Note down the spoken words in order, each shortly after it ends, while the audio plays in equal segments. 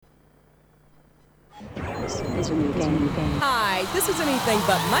This is a new game. Hi, this is Anything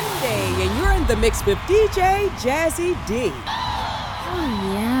But Monday, and you're in the mix with DJ Jazzy D.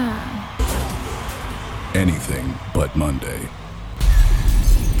 Oh, yeah. Anything But Monday.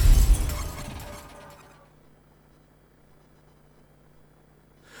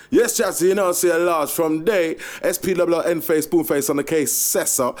 Yes, Jazzy, you know, say a large from day. SPWN face, spoon face on the case,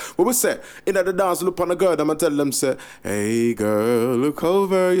 Cessa. What we say? In at the dance, look on the girl, I'ma tell them, say, hey girl, look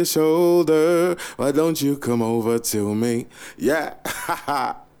over your shoulder. Why don't you come over to me? Yeah,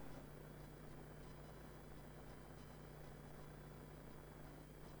 haha.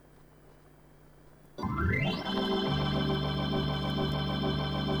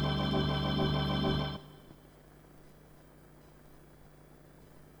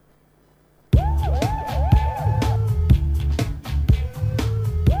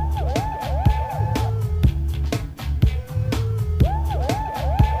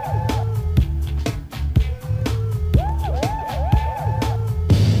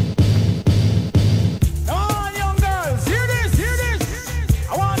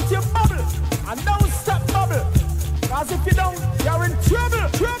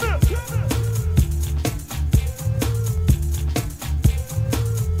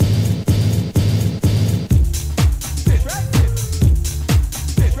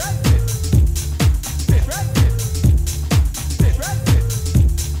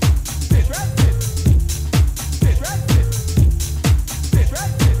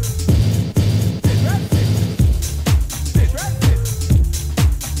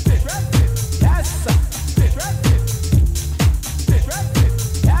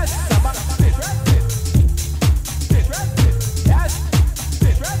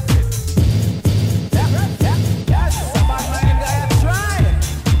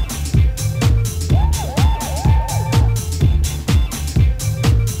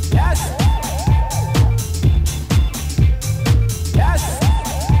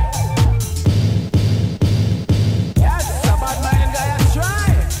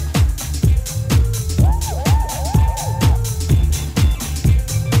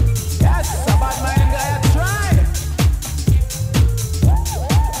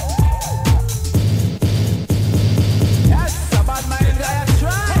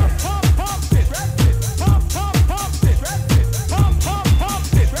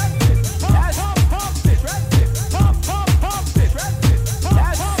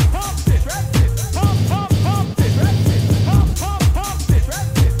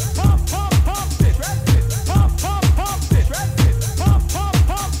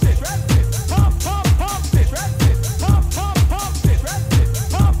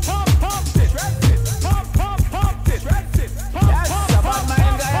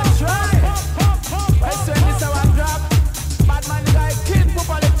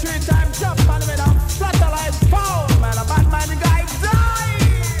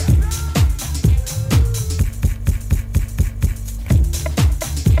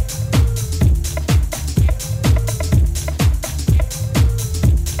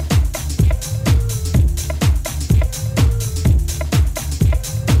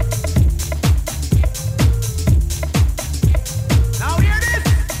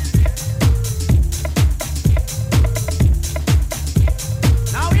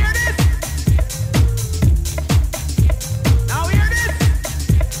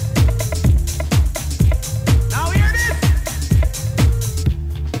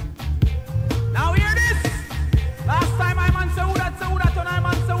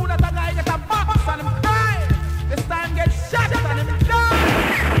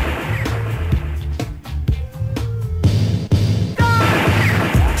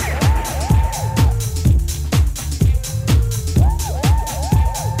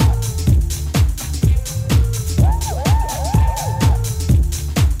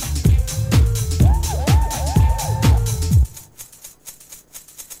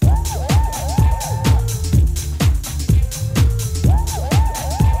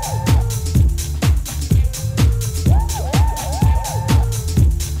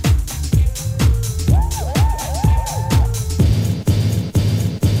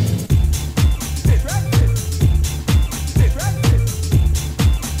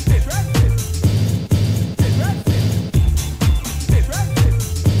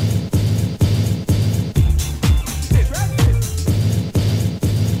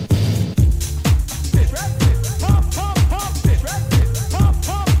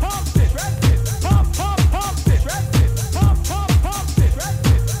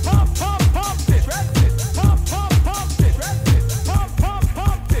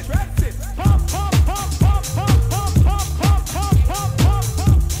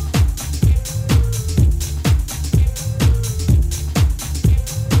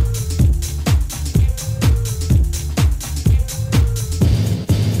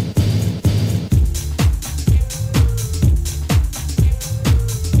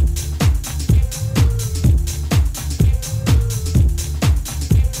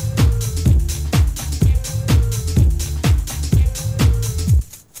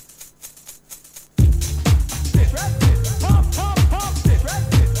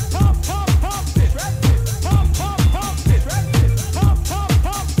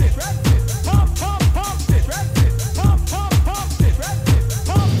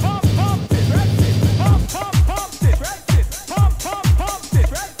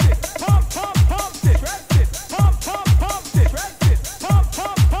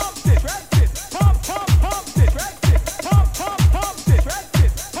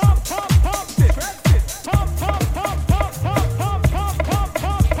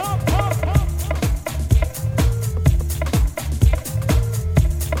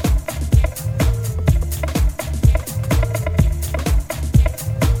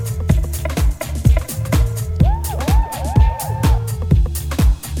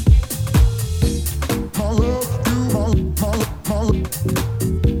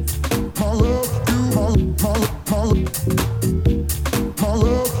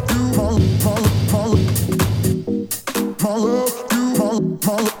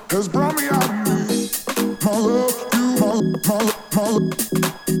 has brought me out of me. My love, you, my love, my love,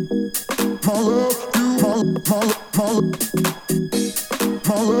 you, my love,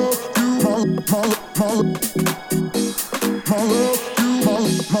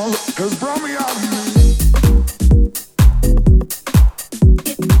 you, has brought me out of me.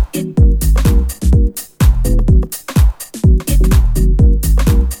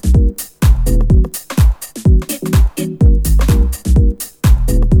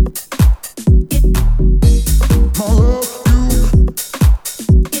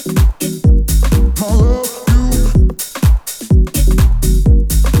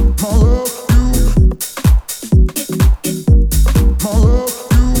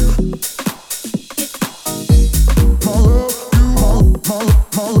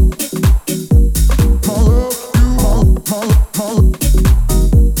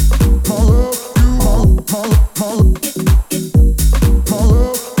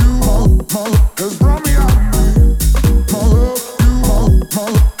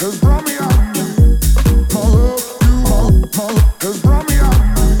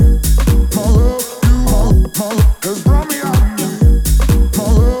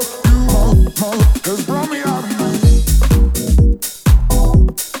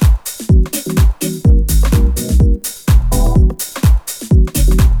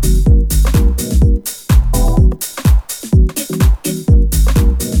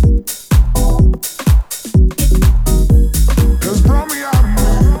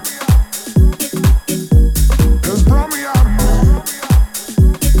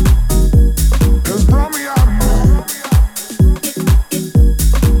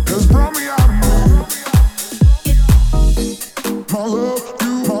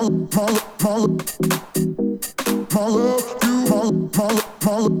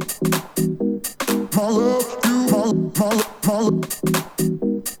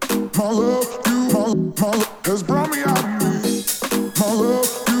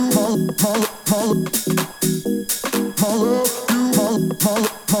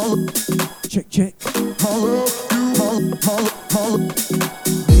 Check, check.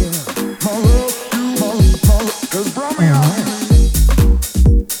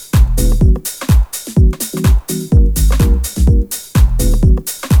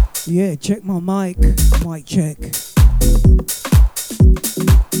 Yeah, check my mic. Mic check.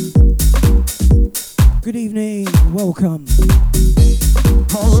 Good evening, welcome.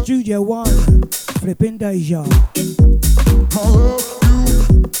 Studio 1, flipping Deja.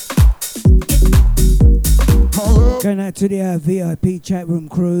 Going out to the VIP chat room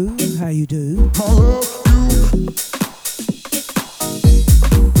crew, how you do?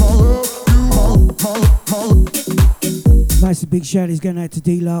 Nice big shout is going out to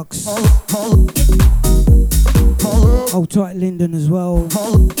Deluxe. Hold tight Lyndon as well.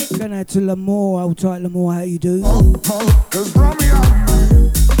 Going out to Lamore, hold tight Lamore, how you do?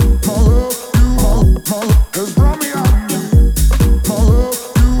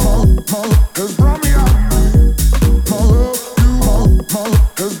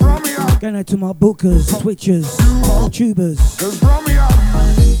 Going out to my bookers, twitchers, tubers.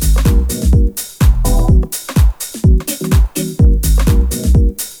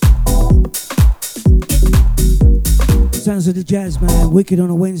 Sounds of the jazz, man. Wicked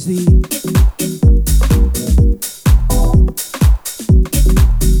on a Wednesday.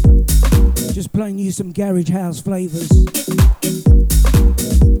 Just playing you some garage house flavors.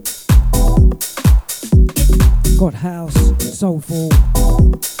 Got house, soulful.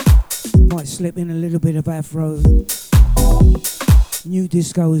 Might slip in a little bit of Afro. New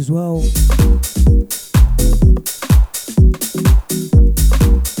disco as well.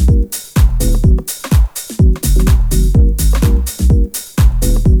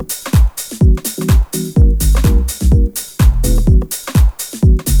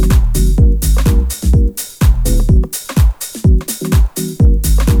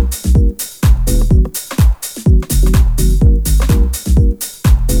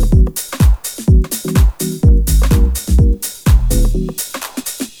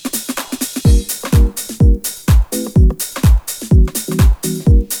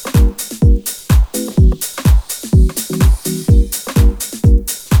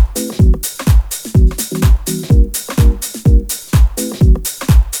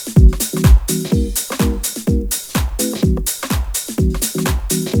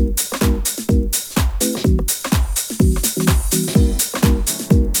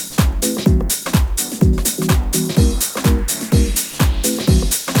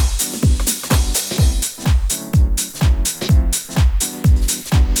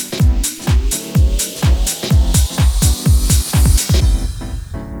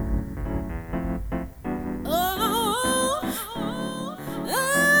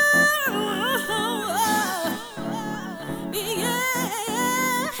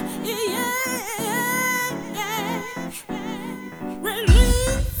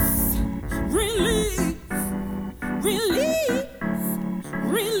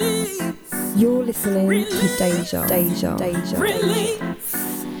 listening to Deja.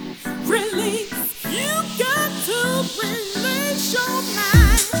 Release, you got to release your mind.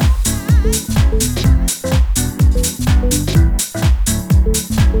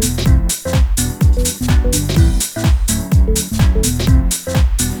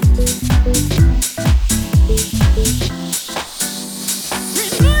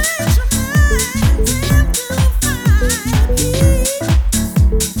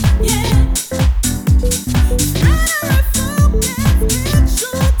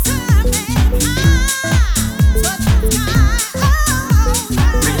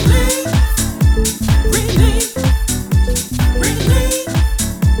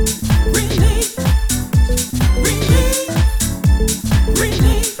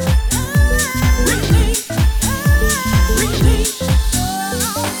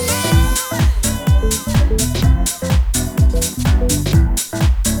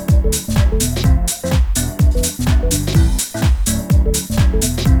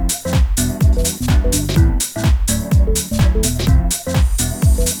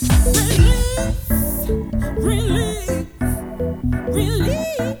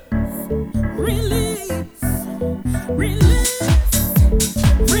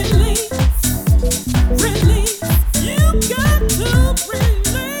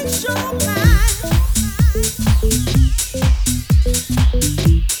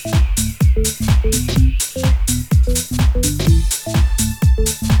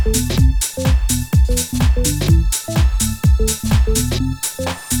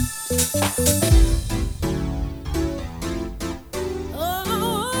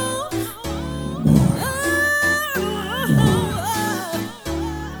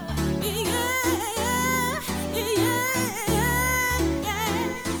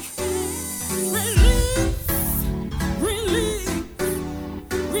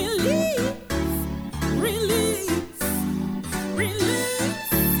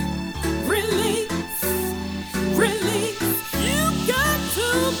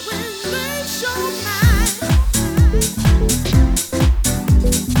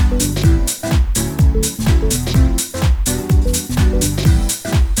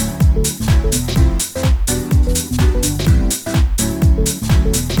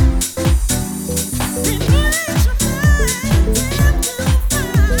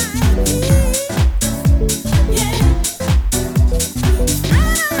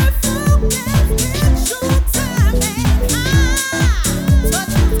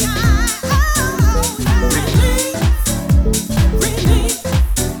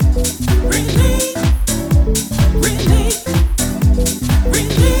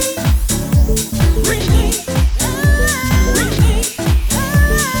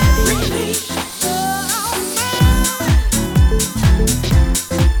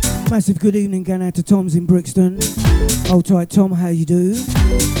 Massive good evening going out to Tom's in Brixton. Hold tight, Tom, how you do?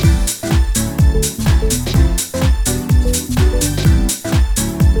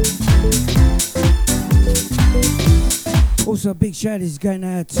 Also, a big shout is going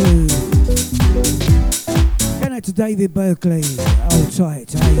out to David Berkeley. Hold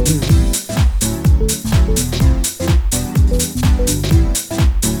tight, how you do?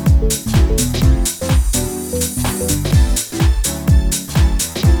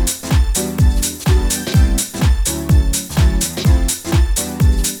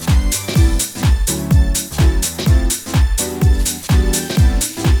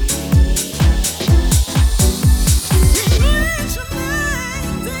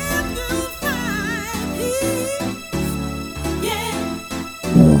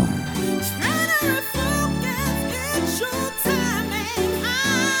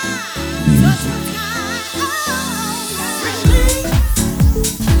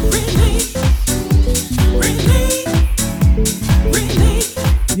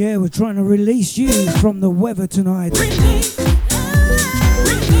 Yeah, we're trying to release you from the weather tonight.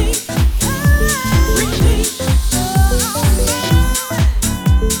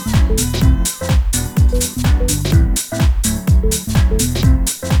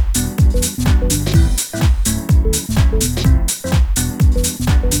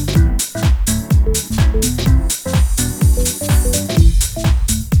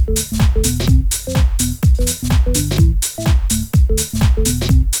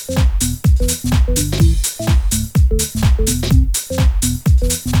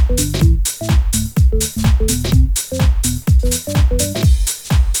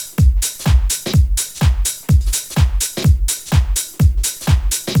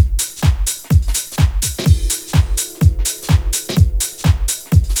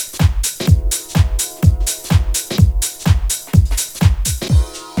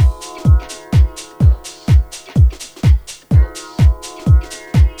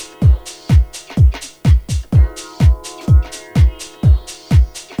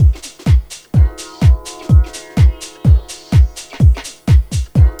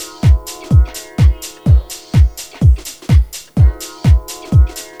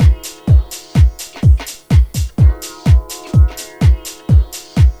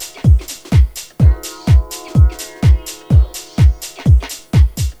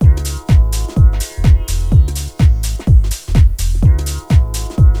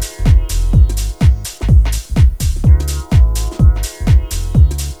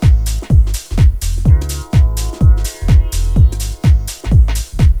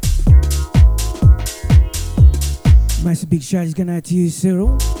 shout is going out to you,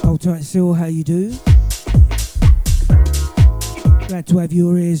 Cyril. Hold tight, Cyril, how you do? Glad to have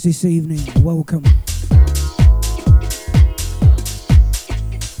your ears this evening. Welcome.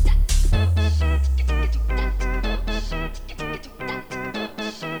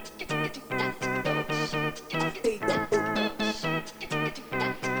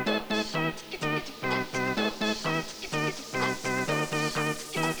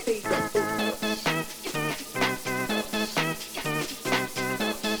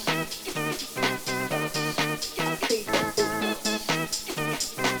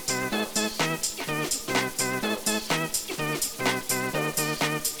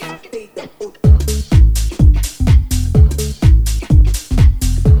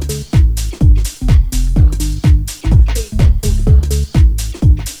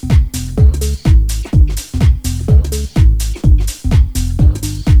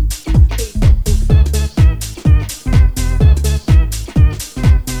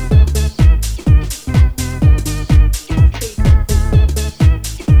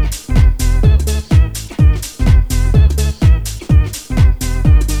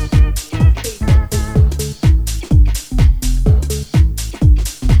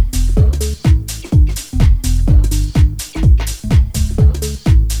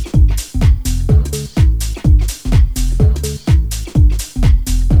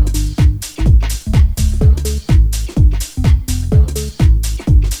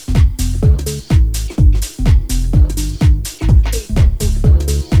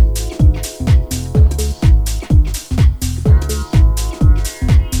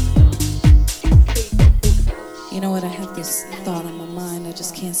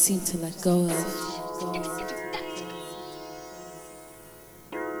 Go of.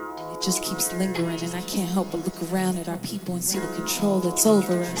 It just keeps lingering, and I can't help but look around at our people and see the control that's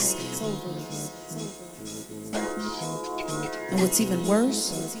over us. And what's even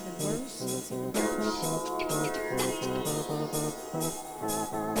worse,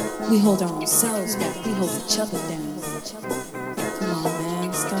 we hold our own selves back. We hold each other down. Come on,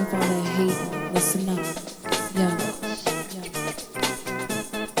 man, stop all that hate. Listen up, yo.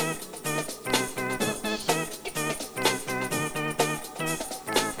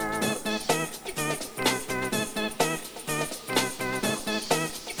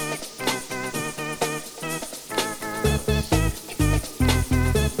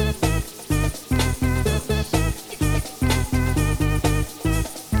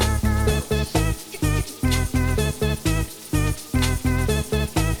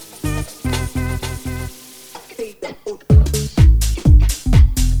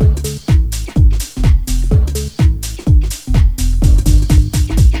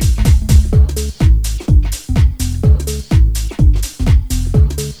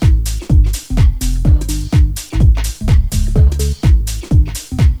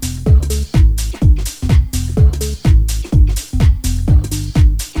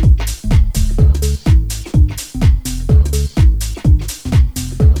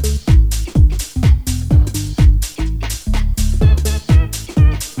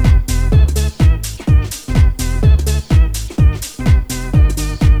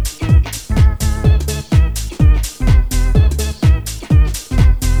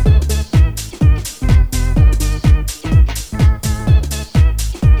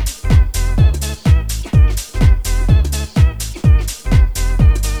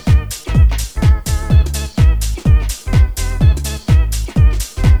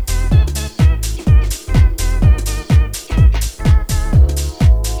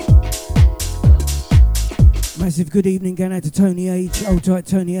 Good evening, going out to Tony H. Old tight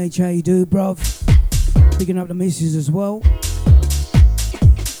Tony H, how you do, bruv? Picking up the missus as well.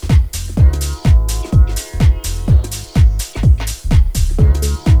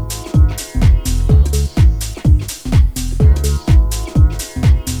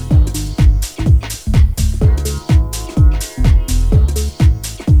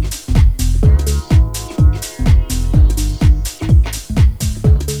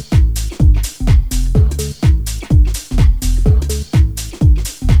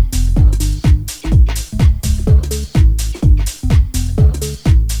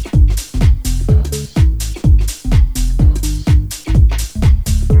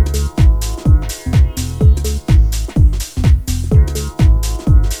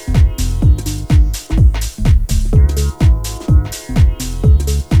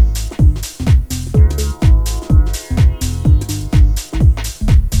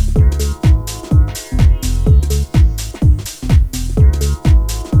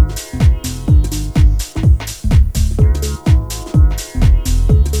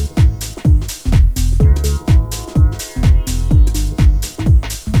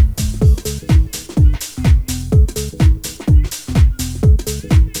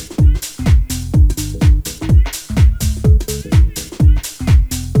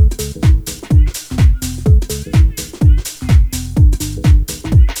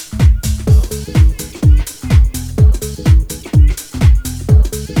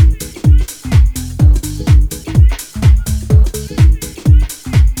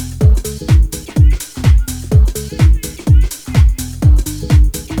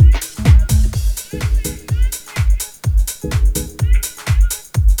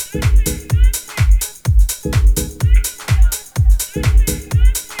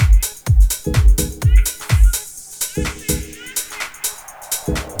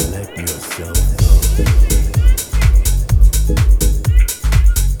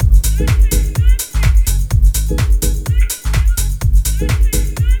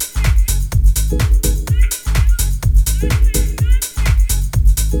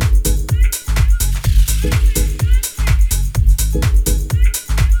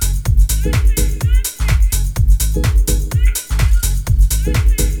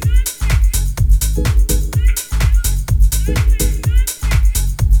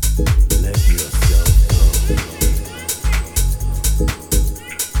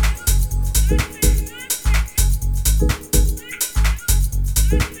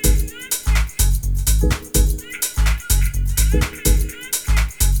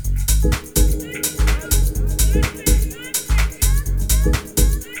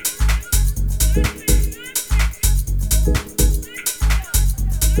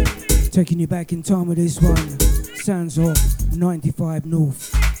 Taking you back in time with this one. Sounds of 95 North.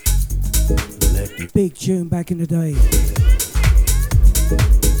 Big tune back in the day.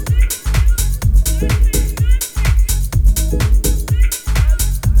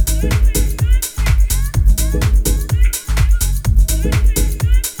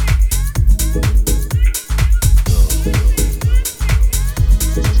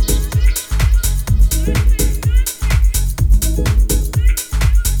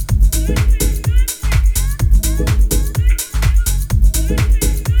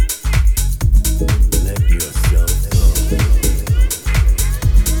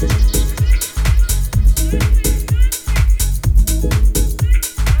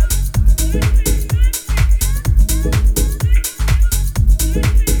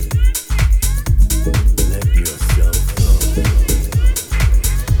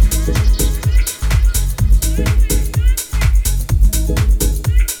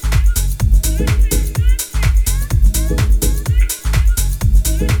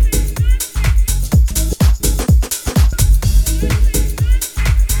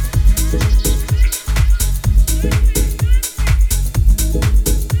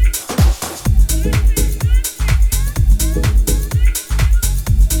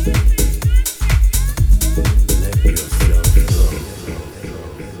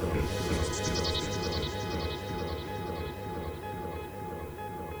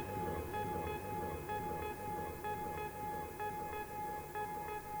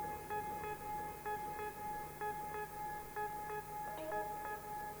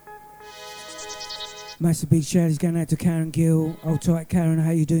 Massive big shout is going out to Karen Gill. Hold tight, Karen. How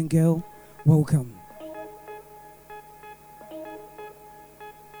you doing, girl? Welcome.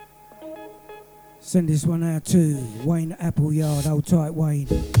 Send this one out to Wayne Appleyard. Hold tight, Wayne.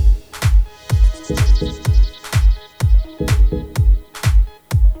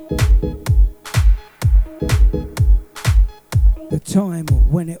 The time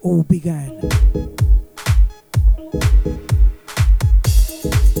when it all began.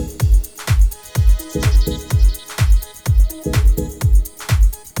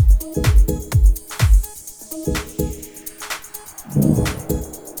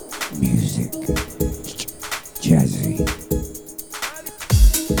 Jazzy.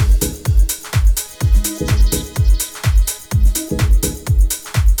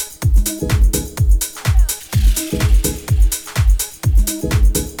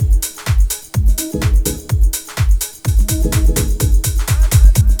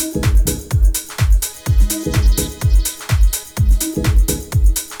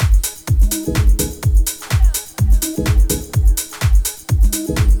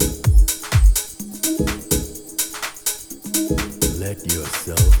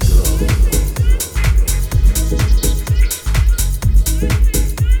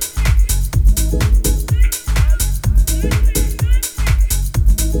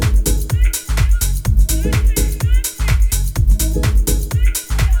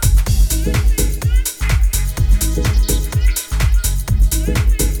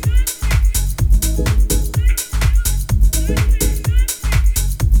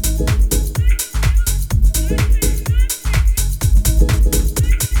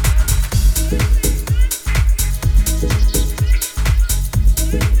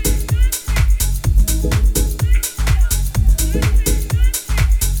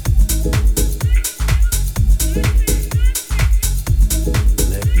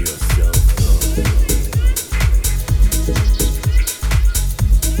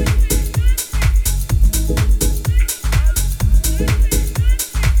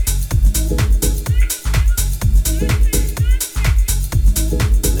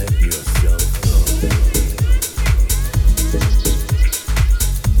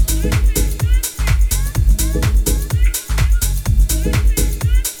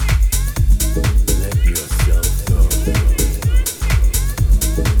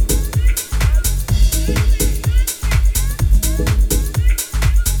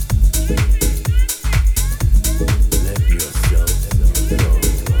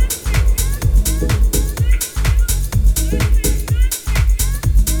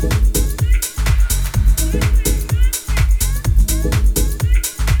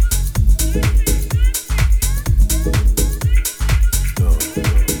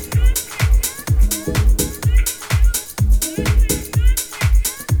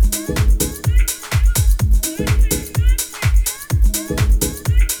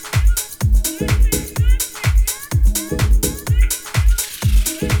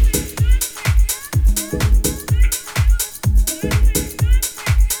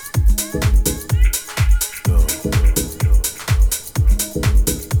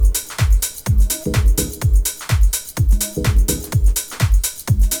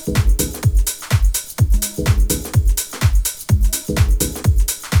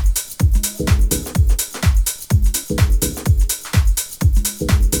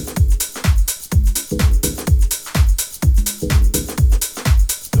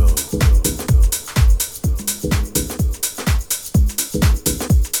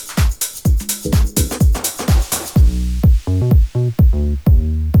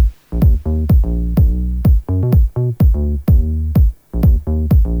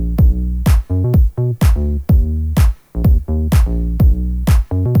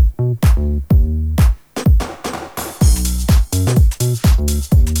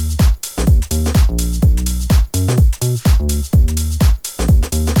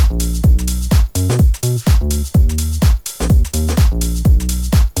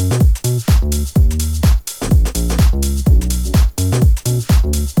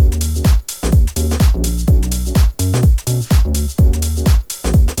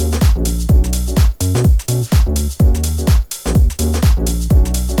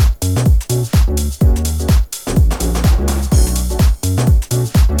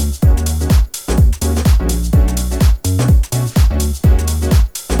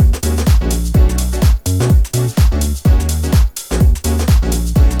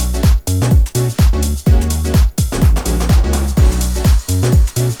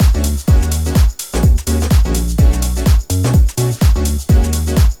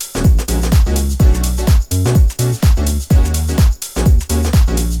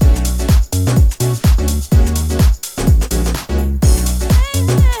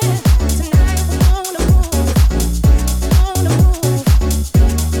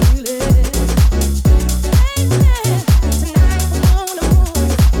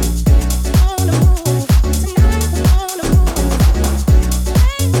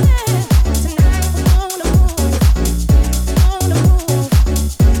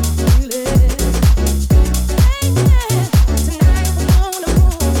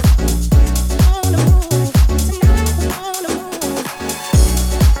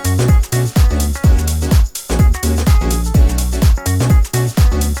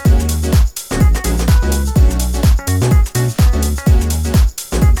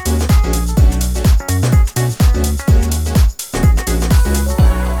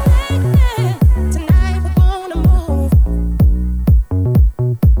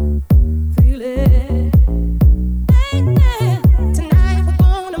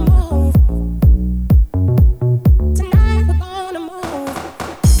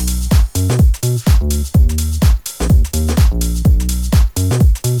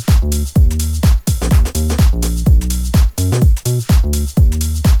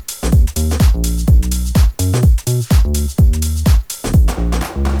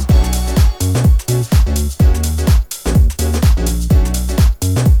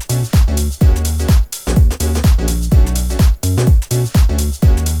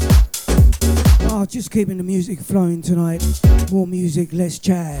 Keeping the music flowing tonight. More music, less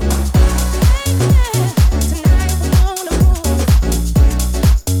chat.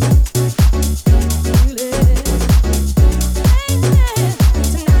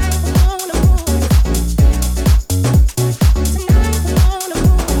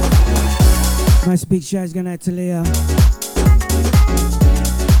 Nice big shout going out to Leah.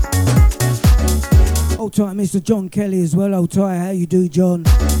 Old tight Mr. John Kelly as well. Old tight, how you do, John?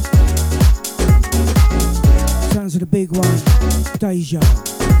 Sounds of the big one, Deja,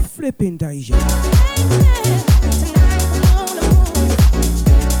 flipping Deja.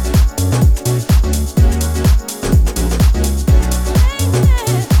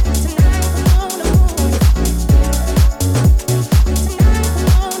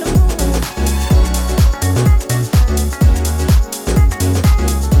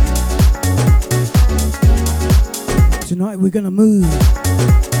 Tonight we're gonna move.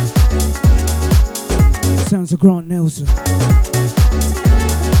 Sounds of Grant Nelson.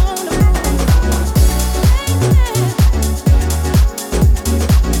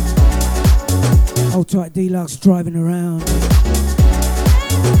 Old tight Deluxe driving around.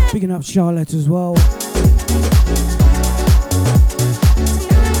 Picking up Charlotte as well.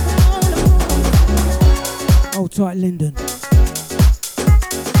 Old tight Lyndon.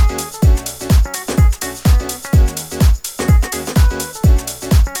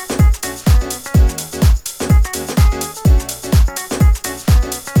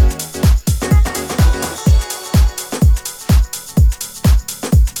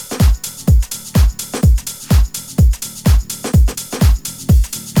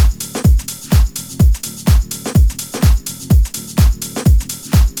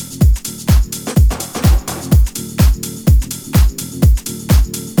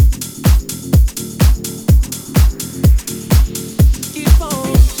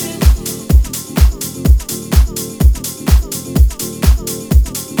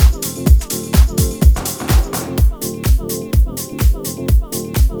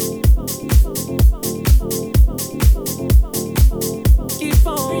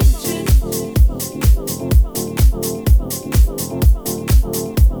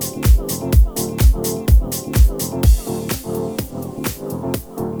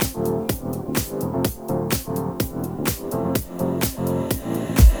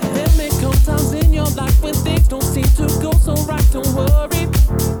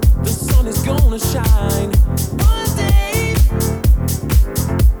 gonna shine. One day,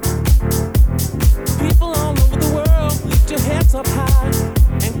 people all over the world, lift your heads up high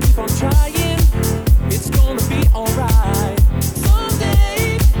and keep on trying. It's gonna be alright.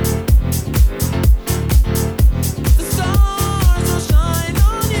 Someday, the stars will shine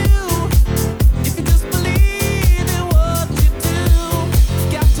on you. If you just believe in what you do,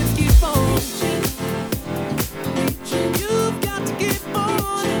 got to keep on reaching. You've got to keep on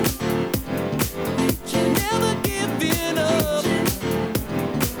reaching. Never giving up.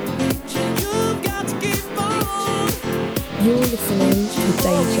 You've got to keep on. You're listening to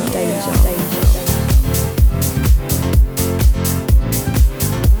Deja.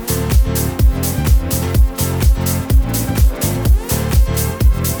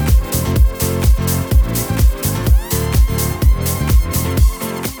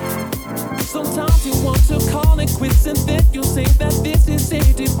 Sometimes you want to call it quits and then you say that this is a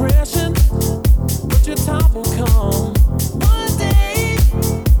depression, but your time will come one day.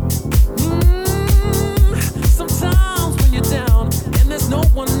 Sometimes when you're down and there's no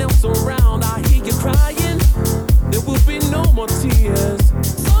one else around, I hear you crying. There will be no more tears.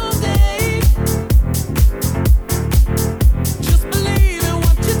 Someday, just believe in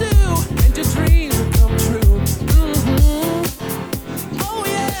what you do and your dreams will come true. Oh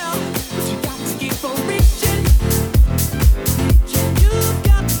yeah, but you got to keep on reaching. You've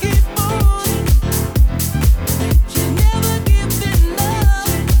got to keep on reaching. Never giving up.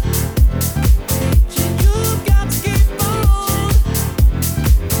 You've got to keep on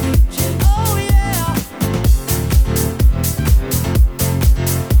reaching. Oh yeah.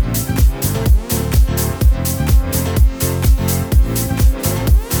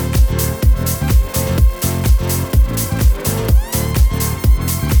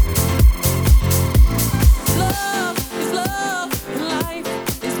 Love is love, and life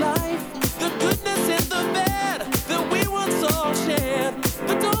is life. The goodness and the bad that we once all shared.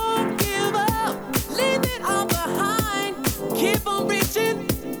 But don't give up, leave it all behind. Keep on reaching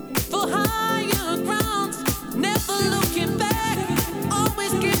for higher grounds. Never looking back,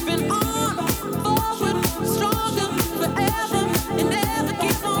 always keeping on. Forward, stronger, forever and ever.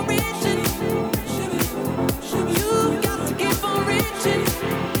 Keep on reaching. You've got to keep on reaching.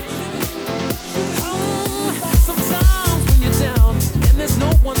 Sometimes when you're down and there's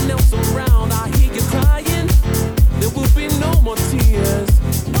no one else around, I hear you crying. There will be no more tears.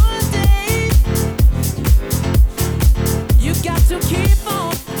 One day, you got to keep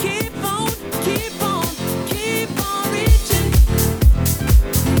on, keep on, keep on, keep on reaching.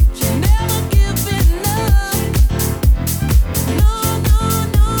 Never giving up. No, no,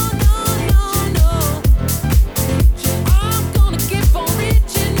 no, no, no, no. I'm gonna keep on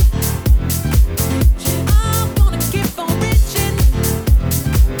reaching. I'm gonna keep on reaching.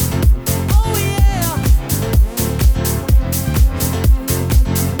 Oh yeah.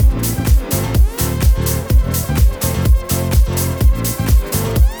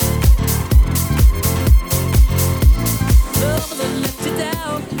 Love will let you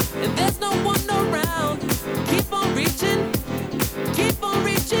down, and there's no one around. Keep on reaching, keep on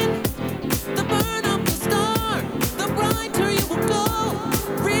reaching. The burn up the star, the brighter you will go.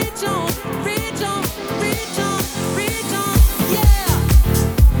 Reach on, reach on, reach on, reach on, yeah.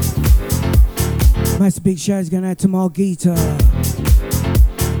 Massive big shout going out to Margita.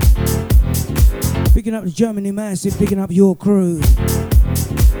 Picking up the Germany Massive, picking up your crew.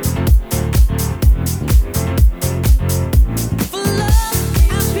 For love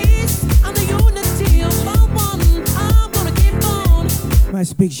and peace and the unity of all one, I'm gonna keep on,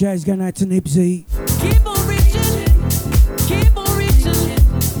 Massive big shout going out to Nipsey. keep on reaching, keep on reaching.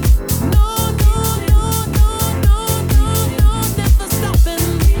 No, no, no, no, no, no, no, never stopping.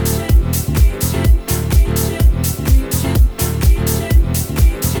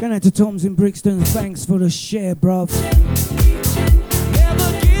 Going out to Tom's in Brixton. Thanks for the share, bruv.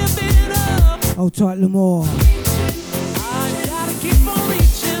 Never giving up. Hold tight, Lamore. I gotta keep on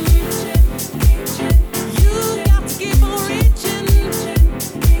reaching. You got to keep on reaching.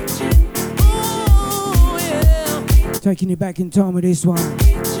 Oh yeah. Taking you back in time with this one.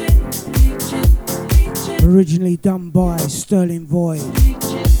 Originally done by Sterling Void.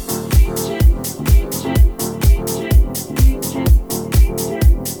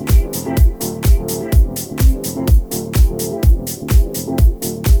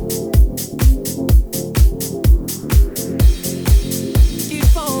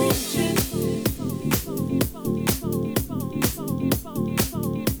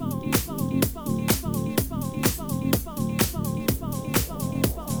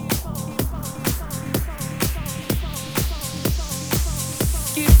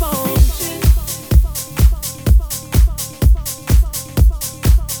 Keep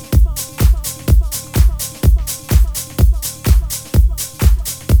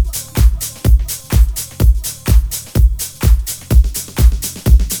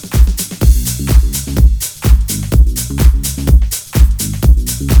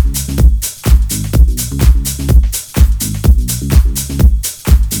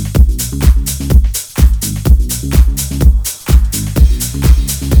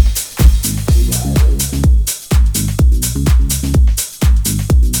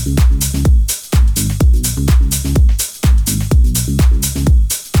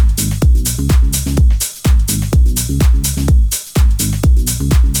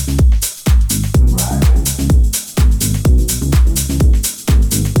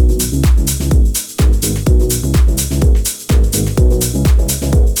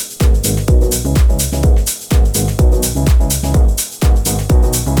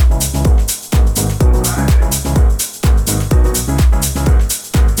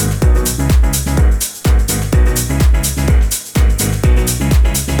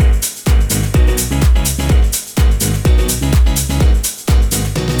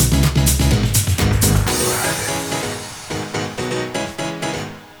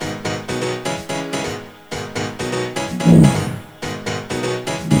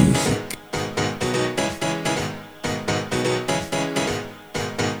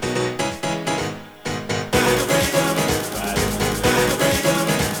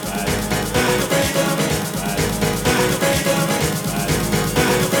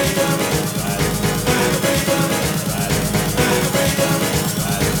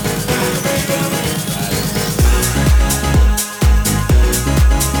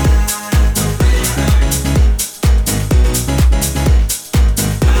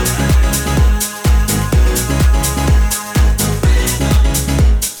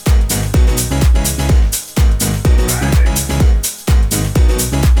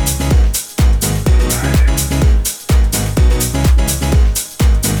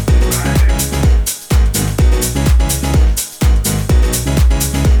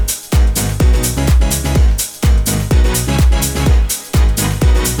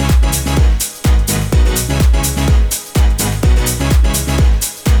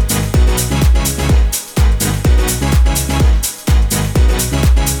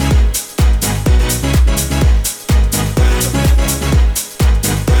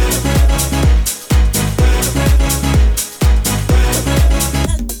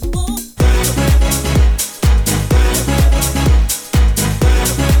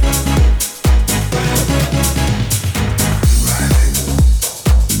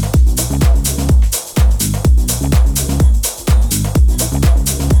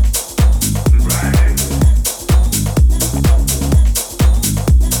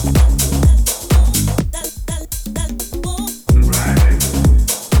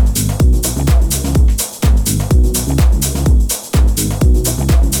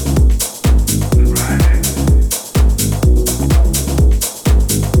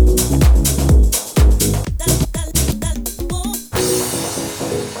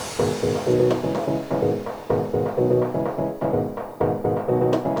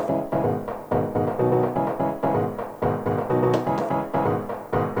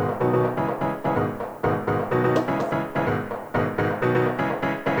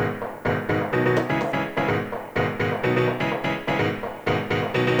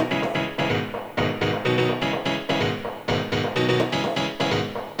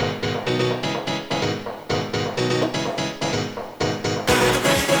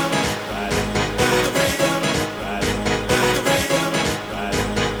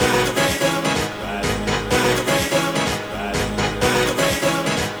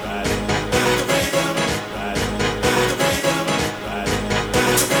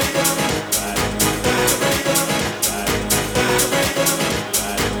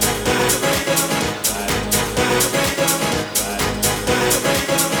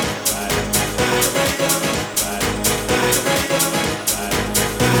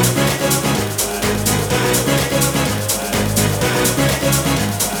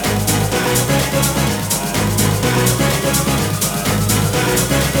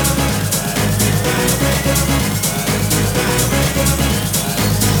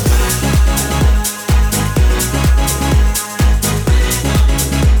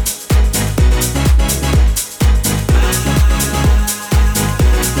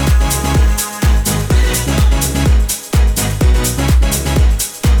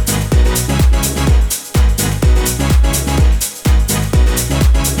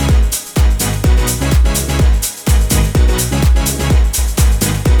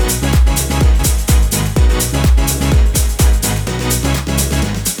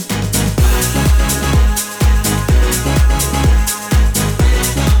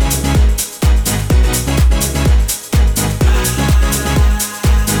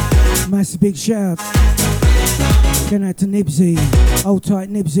big shout. Going out to Nibsy. Hold tight,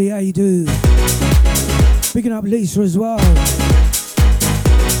 Nibsy, how you do? Picking up Lisa as well.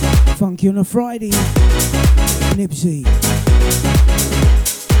 Funky on a Friday. Nibsy.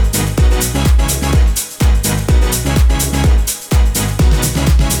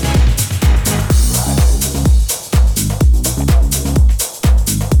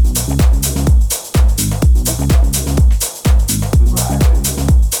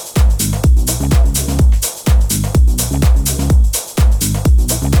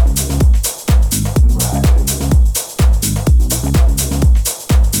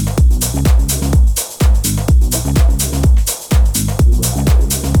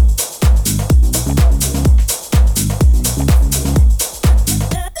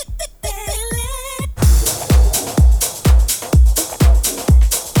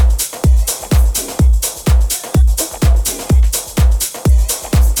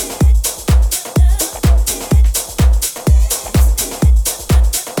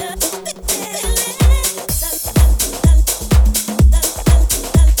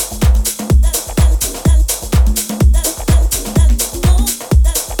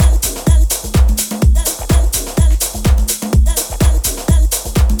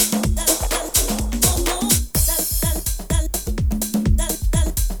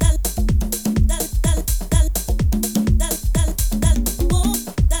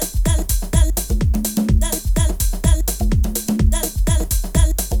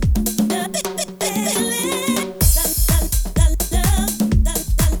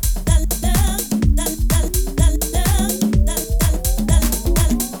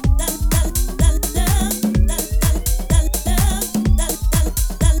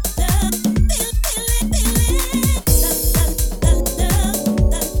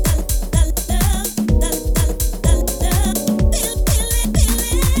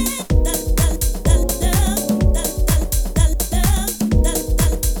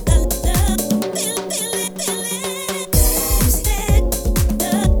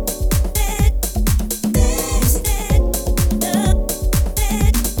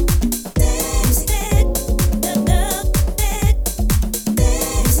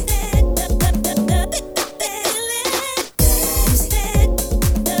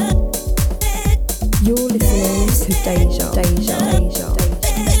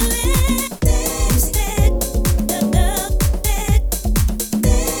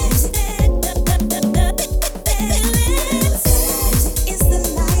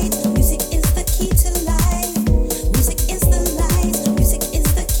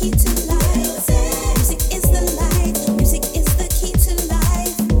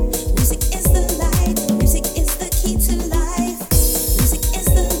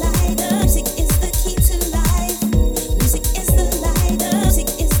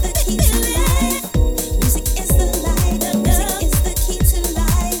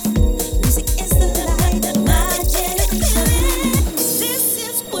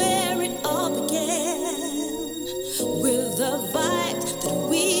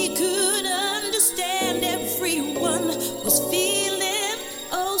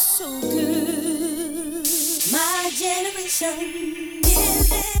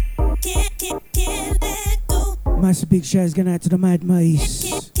 Massive big shouts going out to the Mad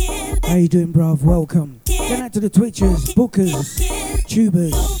Mace. How you doing, bruv? Welcome. Going out to the Twitchers, Bookers,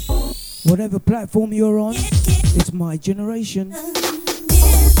 Tubers, whatever platform you're on. It's my generation.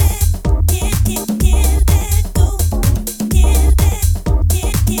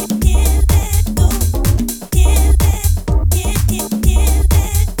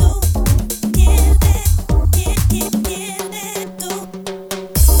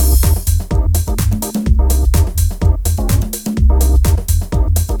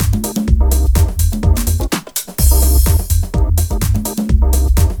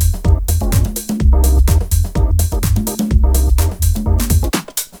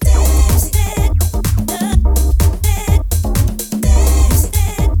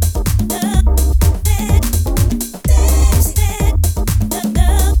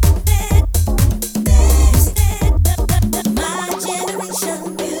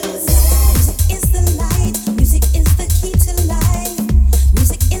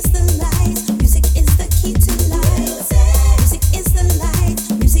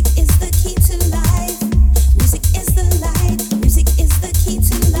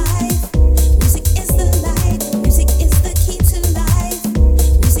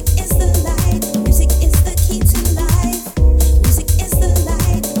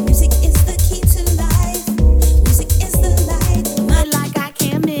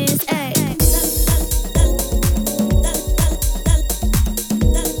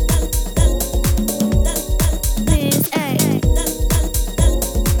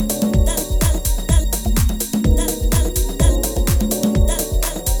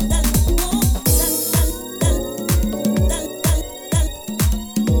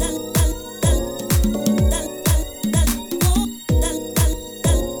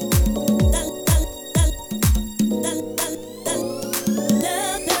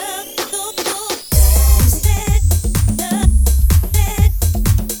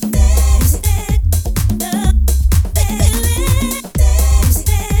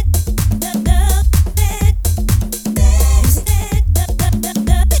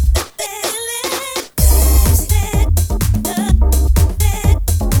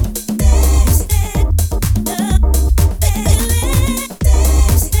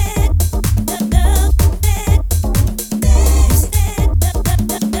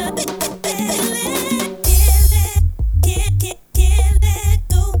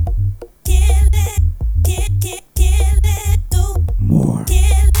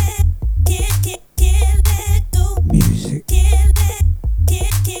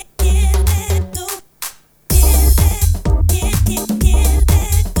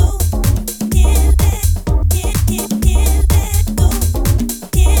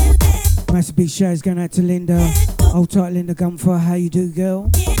 shouts going out to Linda. Old tight Linda Gunfer, how you do,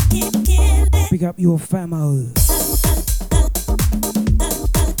 girl? Big up your famo.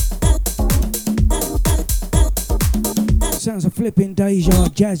 Sounds of flipping Deja,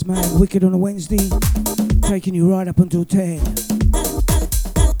 Jazz Man, Wicked on a Wednesday, taking you right up until 10.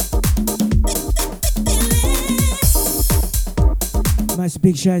 Massive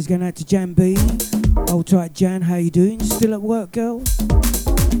big shouts going out to Jan B. Old tight Jan, how you doing? Still at work, girl?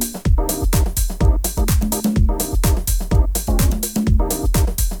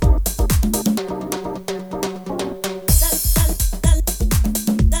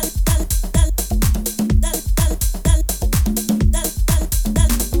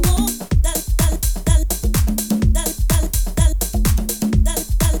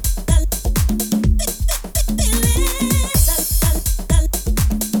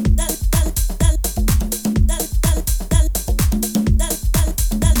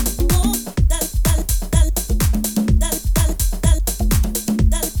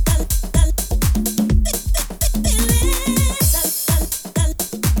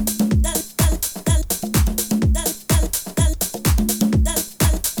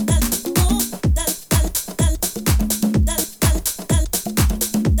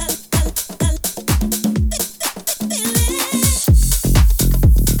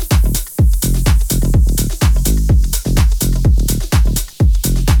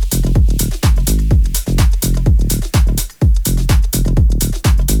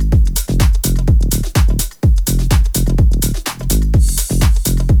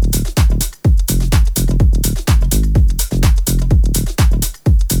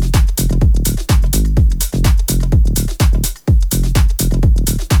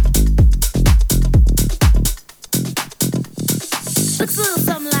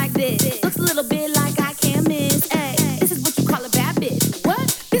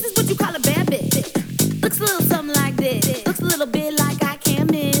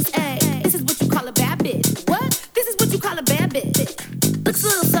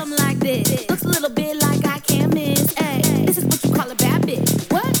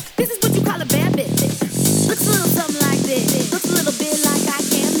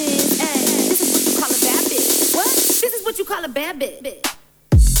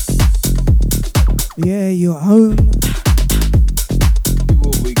 Yeah, you're home.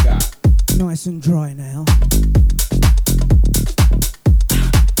 What we got? Nice and dry now.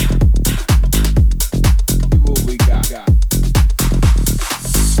 What we got?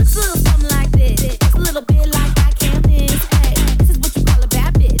 Looks a little something like this. Looks a little bit like I can't miss. Hey, this is what you call a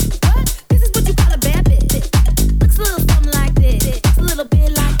bad bitch. What? This is what you call a bad bitch. Looks a little something like this. Looks a little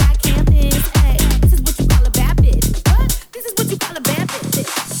bit like I can't miss. Hey, this is what you call a bad bitch. What? This is what you call a bad bitch.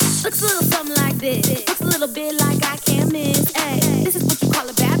 Looks a little something like this. Looks a little bit like I can't miss. Hey, this is what you call a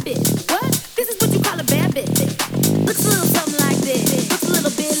bad bitch. What? This is what you call a bad bitch. Looks a little something like this. Looks a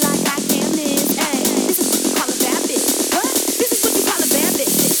little bit like I can't miss. Hey, this is what you call a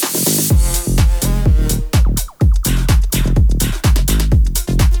bad bitch. What? This is what you call a bad bitch. This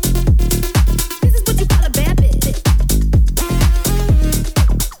is what you call a bad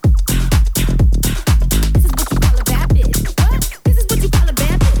bitch. This is what you call a bad bitch. What? This is what you call a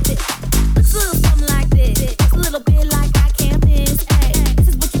bad bitch. Looks a little something like this. Looks a little bit like I can't miss. Hey, this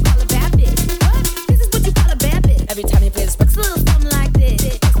is what you call a bad bitch. What? This is what you call a bad bitch. Every time you play this, looks a little something like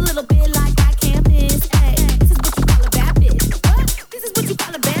this. Looks a little bit like I can't miss. Hey, this is what you call a bad bitch. What? This is what you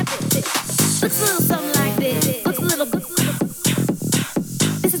call a bad bitch. Looks a little something like this. Looks a little.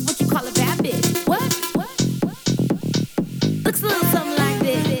 This is what you call a bad bitch. What? Looks a little something like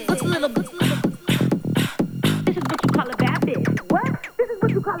this. Looks a little. This is what you call a bad bitch. What? This is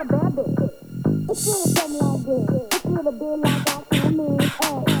what you call a bad bitch. Looks a little something like this. Looks a little bit like I can't miss.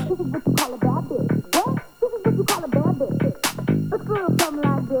 Hey, this is what you call a bad bitch. What? This is what you call a bad bitch. Looks a little something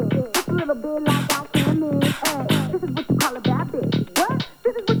like this. Looks a little bit like I can't miss. Hey, this is what you call a bad bitch. What?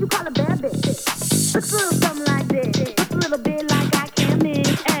 This is what you call a bad bitch. Looks a little something like this. Looks a little bit like I can't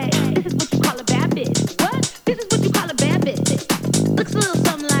miss. Hey, this is what you call a bad bitch. What? This is what you call a bad bitch. Looks a little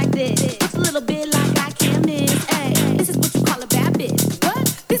something like this. Looks a little bit like I can't miss. Hey, this is what you call a bad bitch.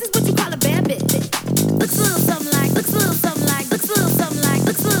 What? This is what you call a bad bitch. Looks a little something like. Looks a little something like. Looks a little something like.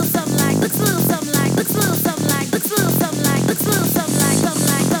 Looks a little something like. Looks a little something like. Looks a little something like. Looks a little something like. Looks a little something like. Something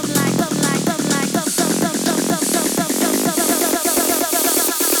like. Something like. Something like. Something like.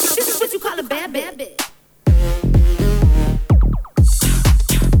 This is what you call a bad bitch.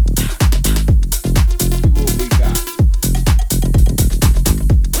 What we got?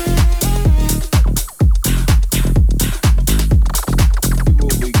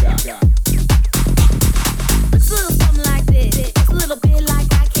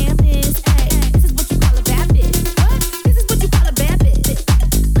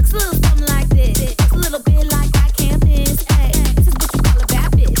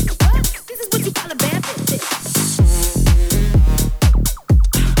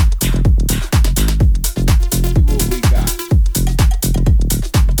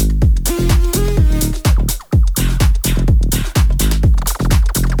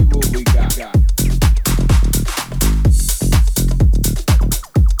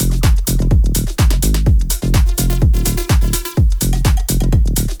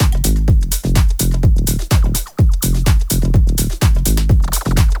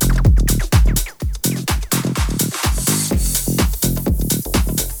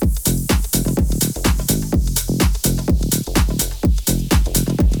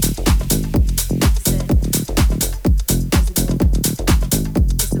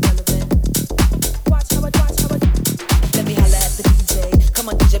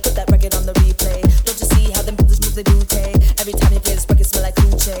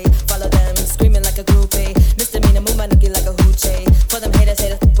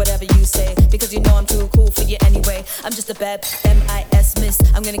 bad MIS miss.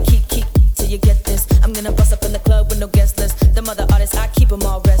 I'm gonna keep till you get this. I'm gonna bust up in the club with no guest list. Them other artists, I keep them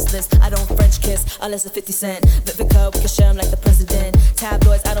all restless. I don't French kiss unless it's 50 Cent. Vivica, we can share them like the president.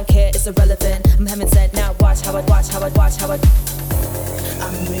 Tabloids, I don't care, it's irrelevant. I'm heaven sent, now watch how I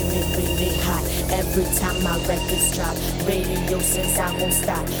I'm really, really hot every time my records drop. Radio says I won't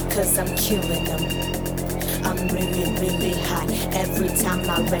stop, cause I'm killing them. I'm really, really hot every time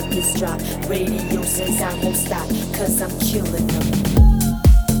my records drop. Radio says I won't stop, cause I'm killing them.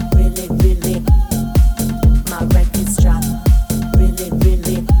 Really, really, my records drop. Really,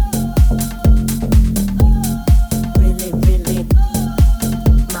 really, really, really,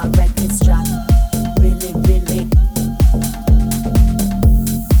 my records drop. Really, really.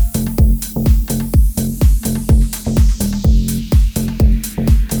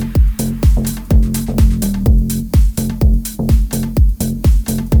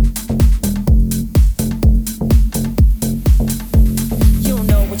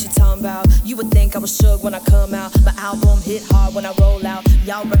 I was shook when I come out. My album hit hard when I roll out.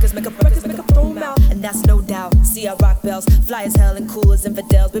 Y'all records make a throw out, and that's no doubt. See, I rock bells, fly as hell and cool as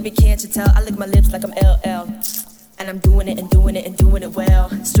infidels. Baby, can't you tell? I lick my lips like I'm LL. And I'm doing it and doing it and doing it well.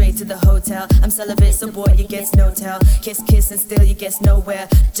 Straight to the hotel, I'm celibate, so boy, you gets no tell. Kiss and still you gets nowhere.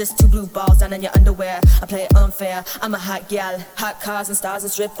 Just two blue balls down in your underwear. I play it unfair, I'm a hot gal. Hot cars and stars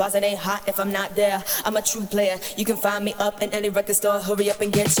and strip bars, it ain't hot if I'm not there. I'm a true player, you can find me up in any record store. Hurry up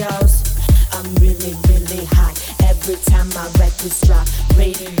and get yours. I'm really, really hot every time my records drop.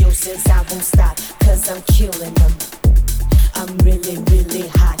 Radio says I won't stop, cause I'm killing them. I'm really, really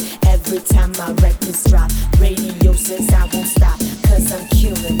hot every time my records drop. Radio says I won't stop, cause I'm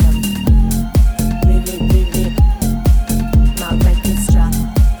killing them. Really, really, my records drop.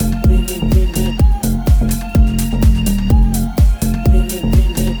 Really, really, really,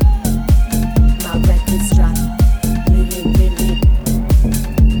 really, my records drop. Really, really.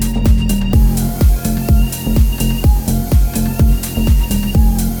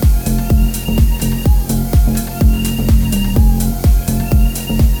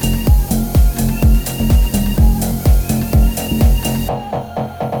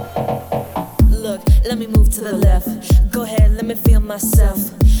 Let me move to the left. Go ahead, let me feel myself.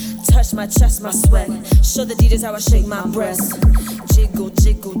 Touch my chest, my sweat. Show the DJs how I shake my breasts. Jiggle,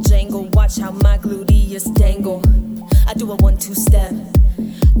 jiggle, jangle. Watch how my gluteus dangle. I do a 1-2 step.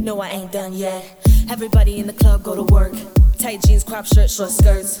 No, I ain't done yet. Everybody in the club go to work. Tight jeans, crop shirt, short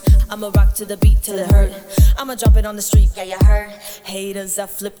skirts. I'ma rock to the beat till it hurt. I'ma drop it on the street, yeah, you heard. Haters, I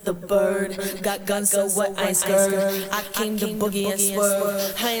flip the bird. Got guns, so what, I ain't scared. I came to boogie and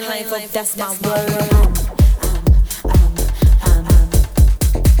swerve. I ain't lying, folk, that's my word.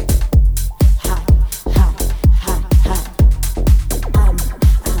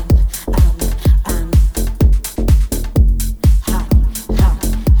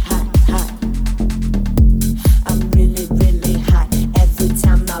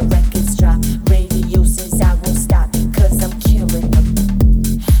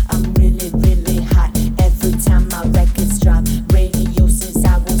 Radio says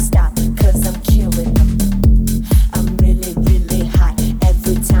I won't stop, cause I'm killing them.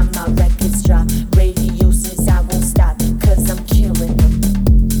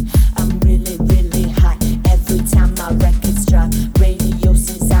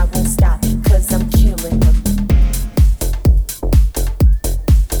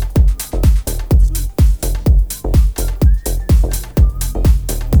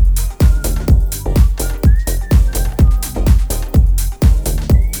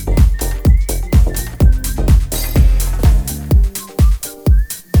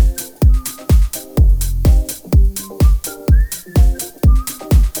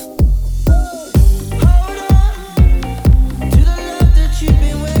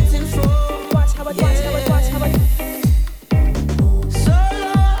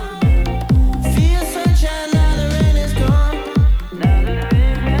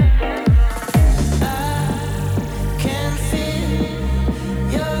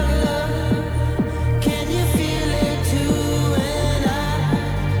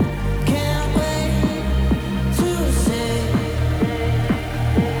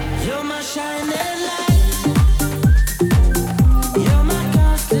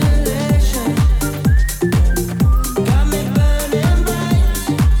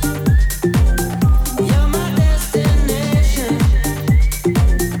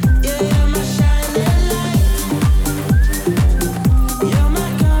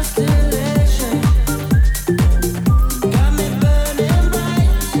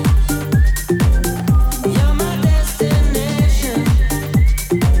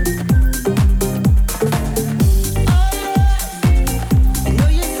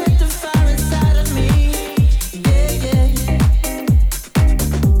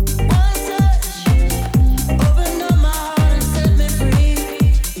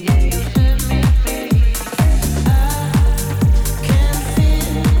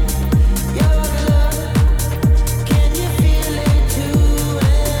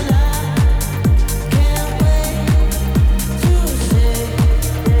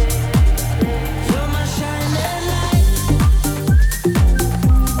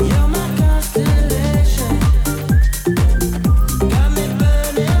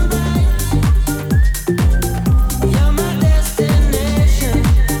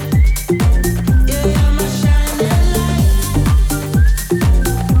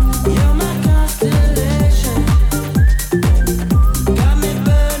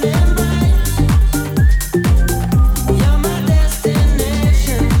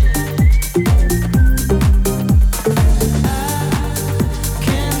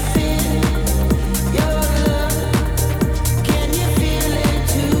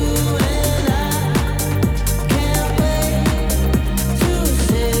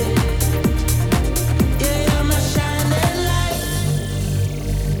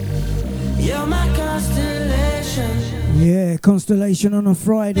 Constellation on a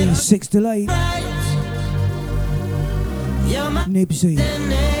Friday, 6 till 8. Nipsey,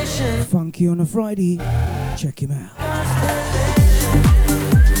 Funky on a Friday. Check him out.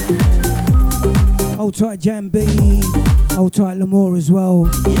 Hold tight Jam B, hold tight Lamore as well.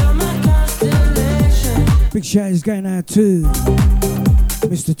 Big shout is going out to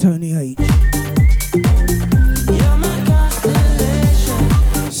Mr. Tony H.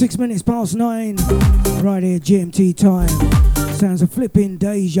 6 minutes past 9, right here GMT time. Sounds of flipping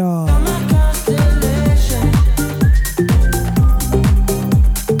Deja.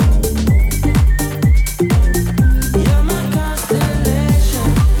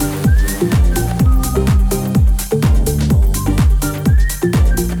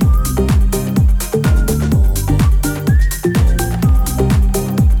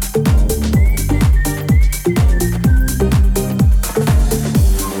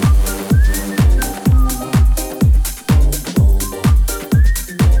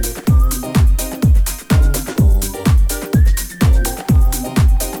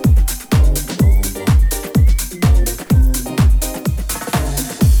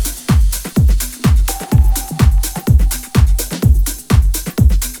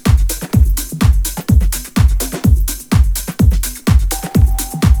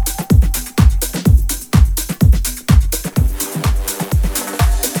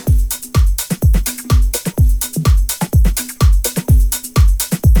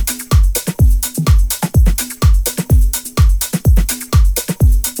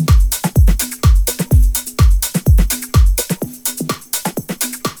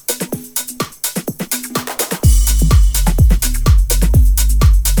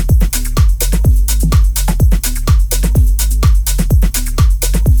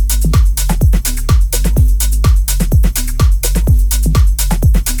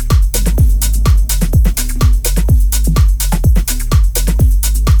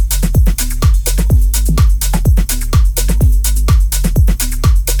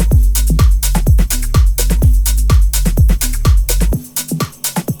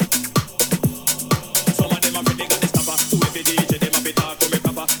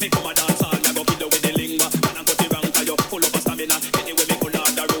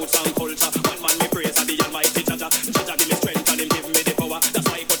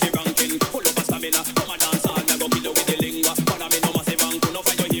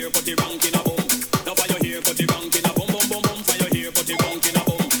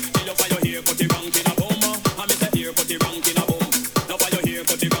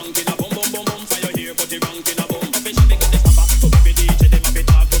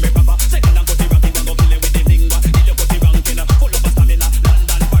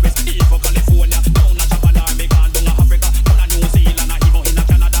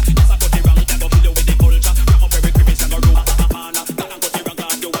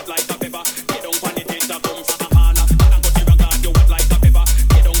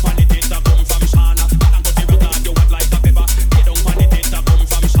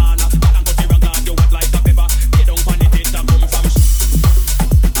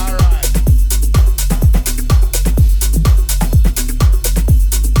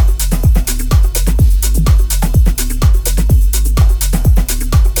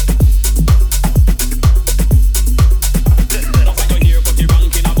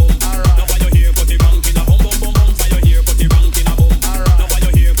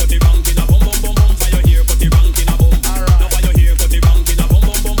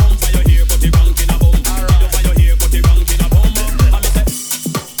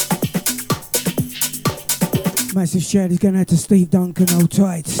 Massive shout is going out to Steve Duncan, hold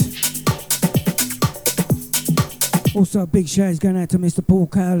tight. Also a big shout is going out to Mr. Paul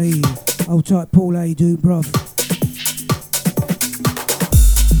Cowley. Hold tight Paul, how you doing, bruv?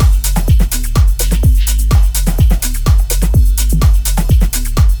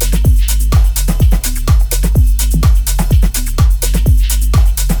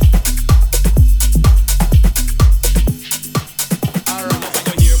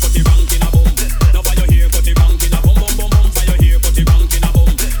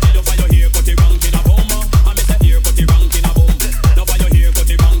 Here, put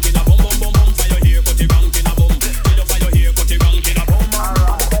the ranking a boom boom boom boom. Fire here, put the ranking a boom.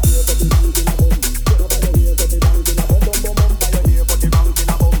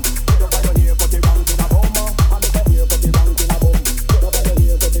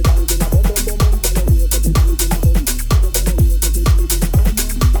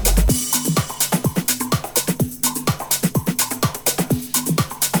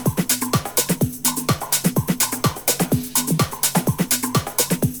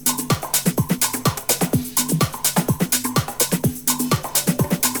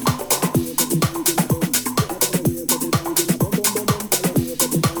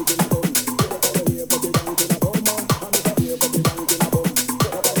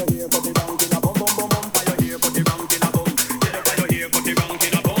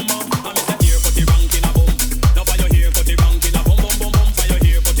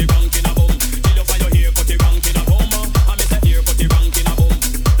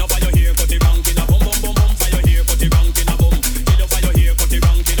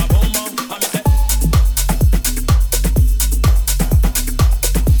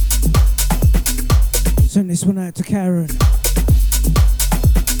 This one out to Karen.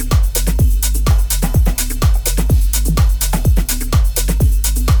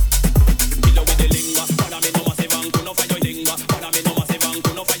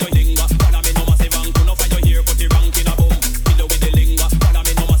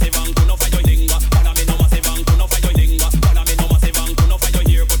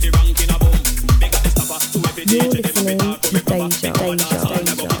 You're listening to Deja.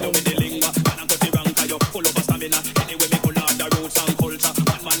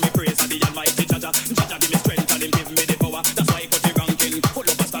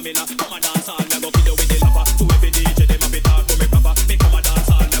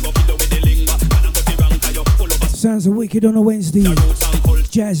 Sounds a wicked on a Wednesday.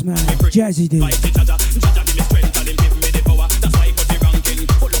 Jazz man, Jazzy D.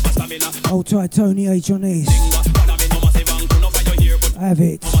 Hold tight, Tony H on this. Have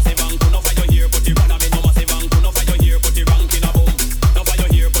it.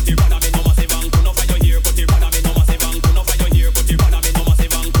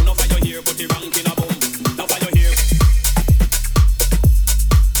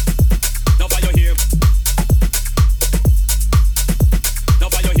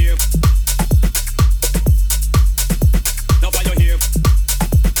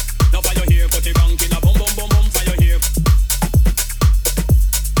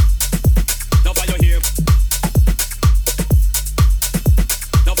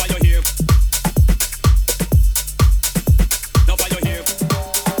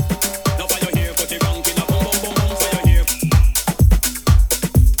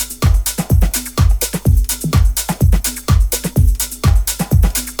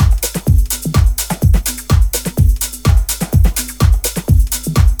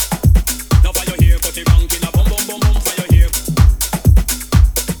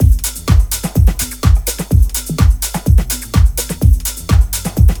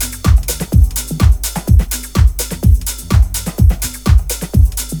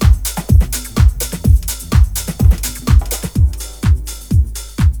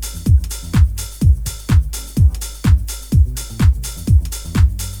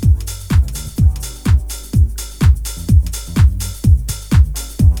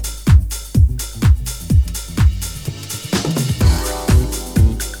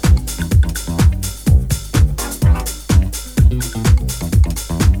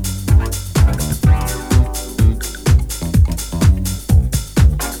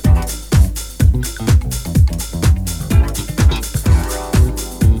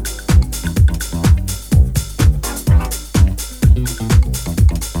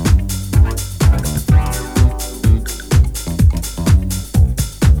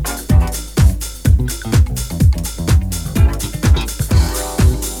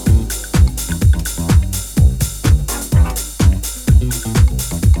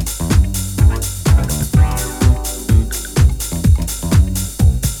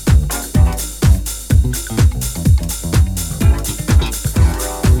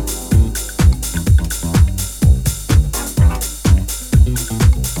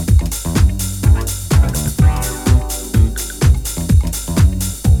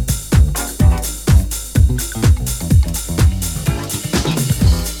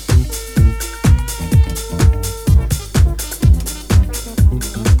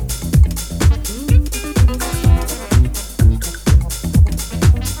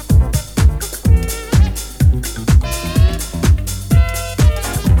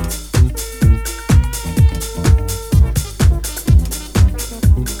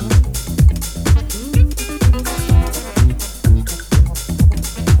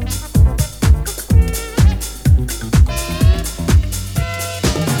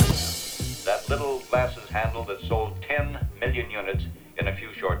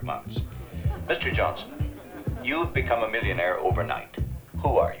 Mr. Johnson, you've become a millionaire overnight.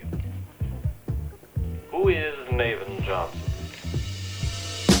 Who are you? Who is Navin Johnson?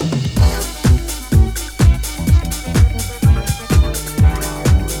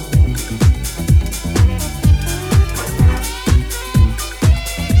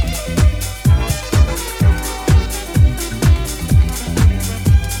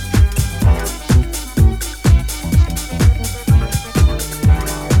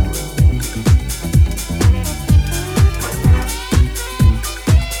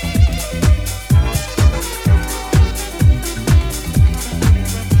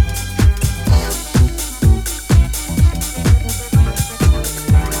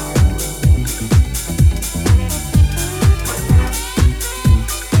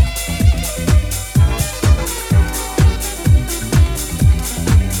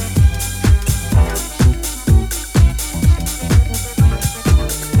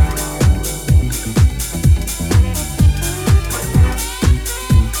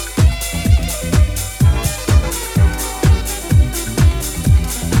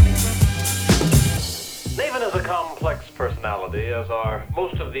 are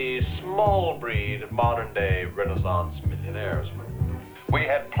most of these small breed, modern day Renaissance millionaires. We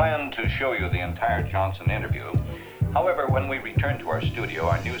had planned to show you the entire Johnson interview. However, when we returned to our studio,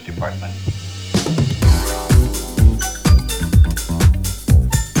 our news department...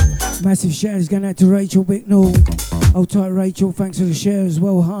 Massive shares going out to Rachel Bicknell. Hold tight, Rachel. Thanks for the share as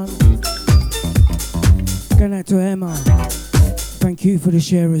well, hon. Going out to Emma. Thank you for the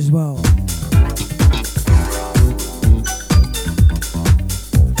share as well.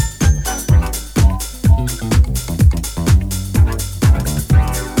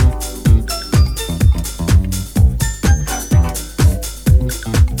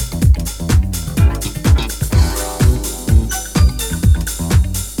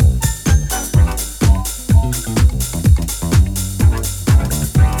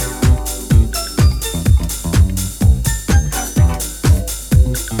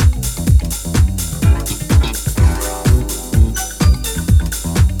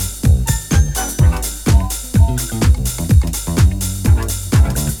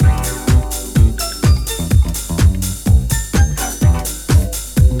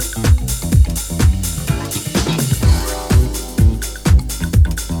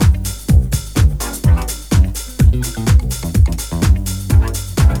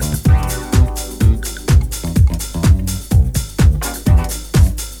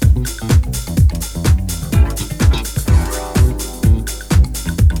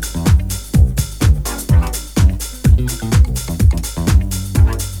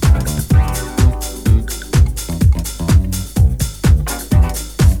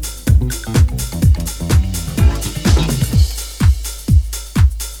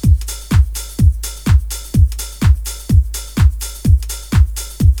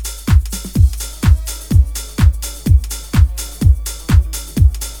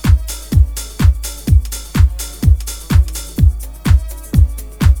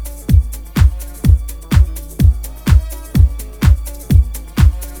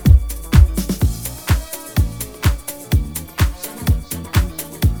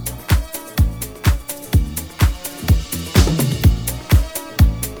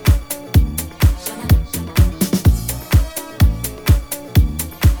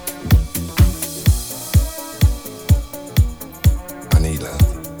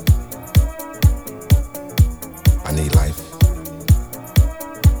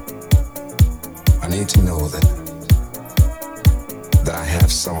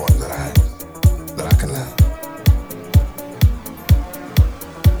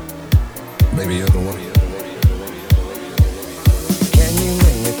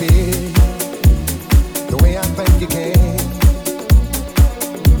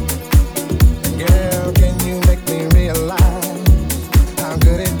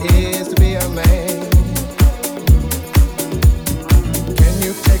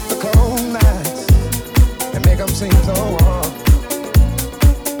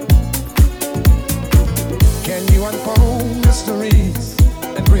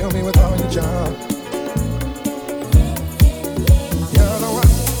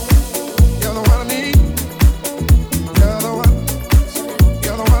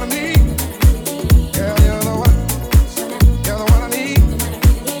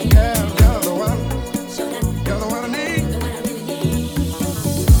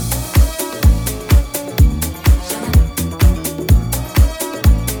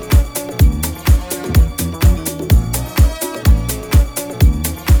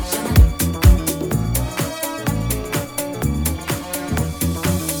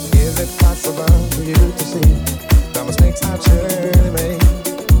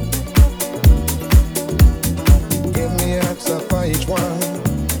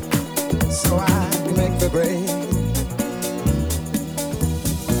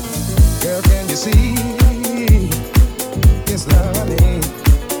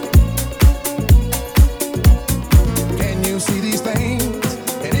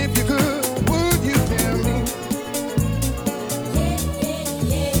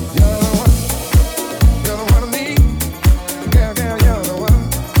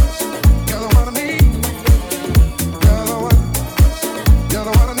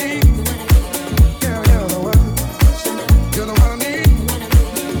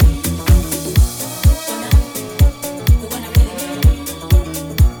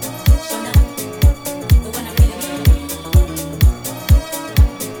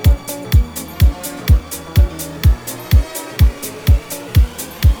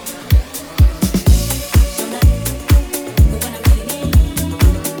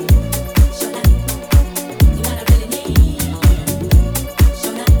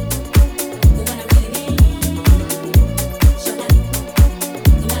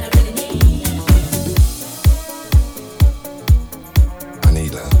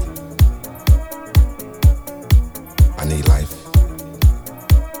 need life.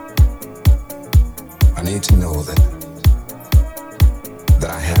 I need to know that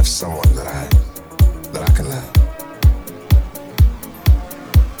I have someone that I can love.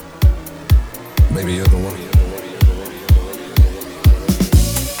 Maybe you're the one.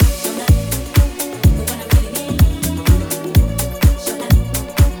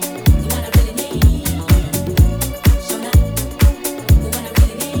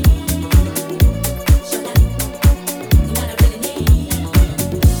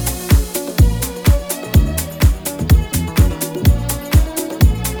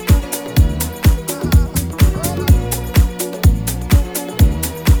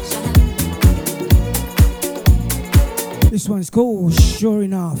 This one's called Sure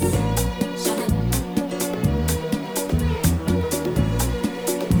Enough.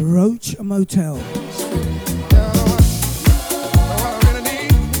 Roach Motel. Yeah.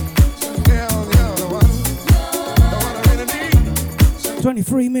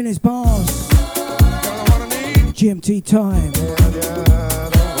 23 minutes past GMT time.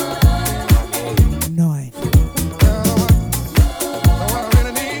 9.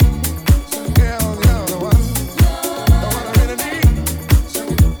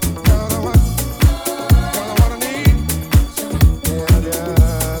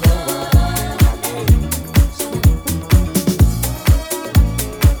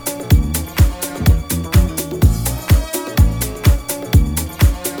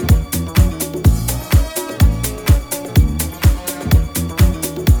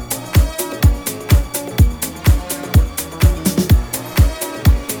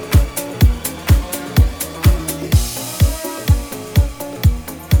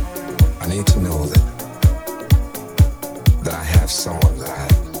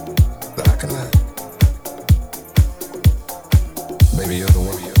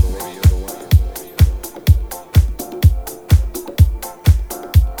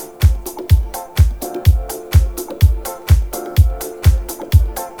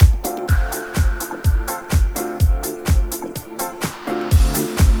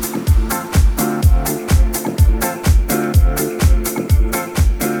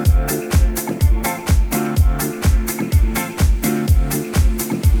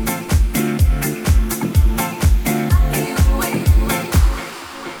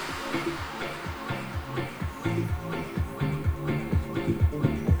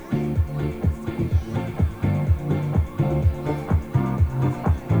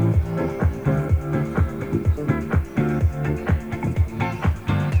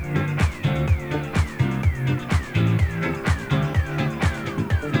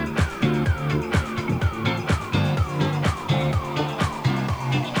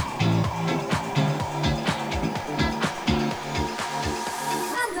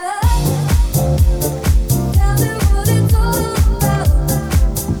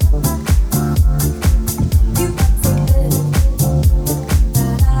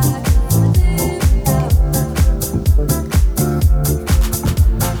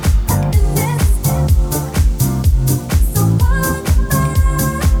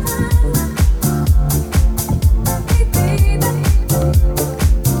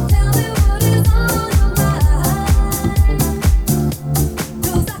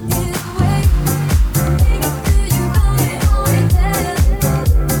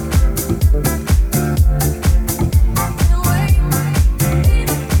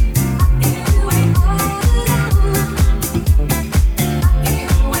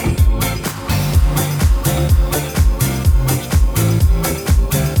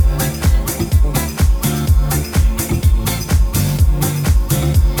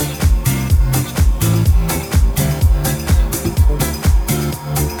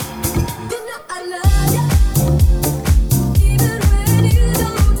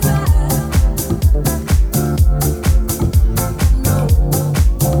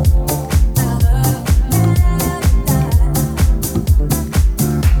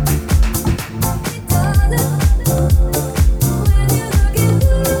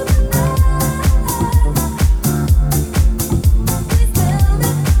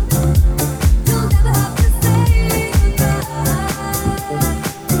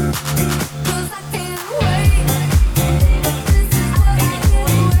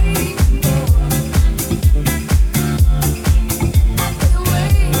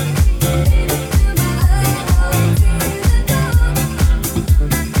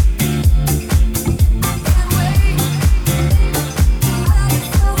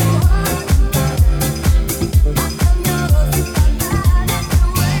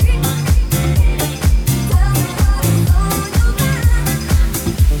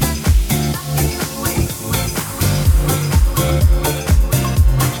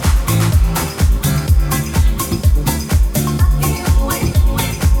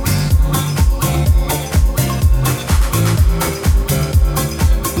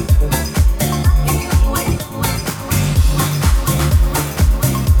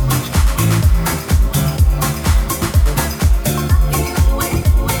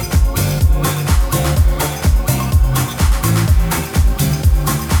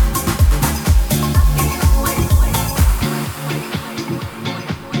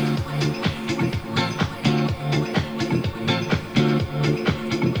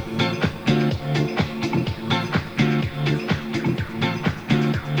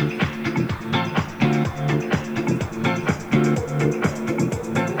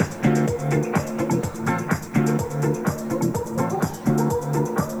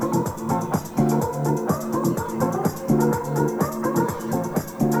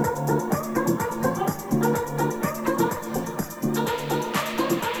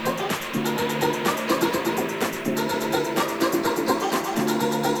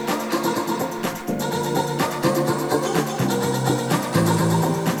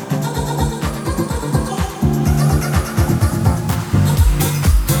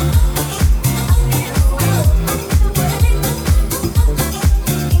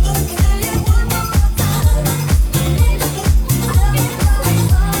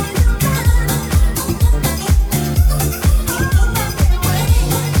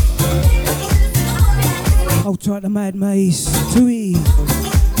 tight to Mad Mace, Tui.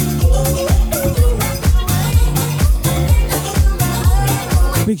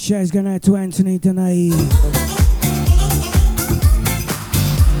 Big shouts going out to Anthony Danae.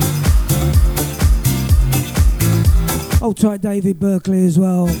 Hold tight David Berkeley as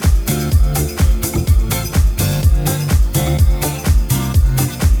well.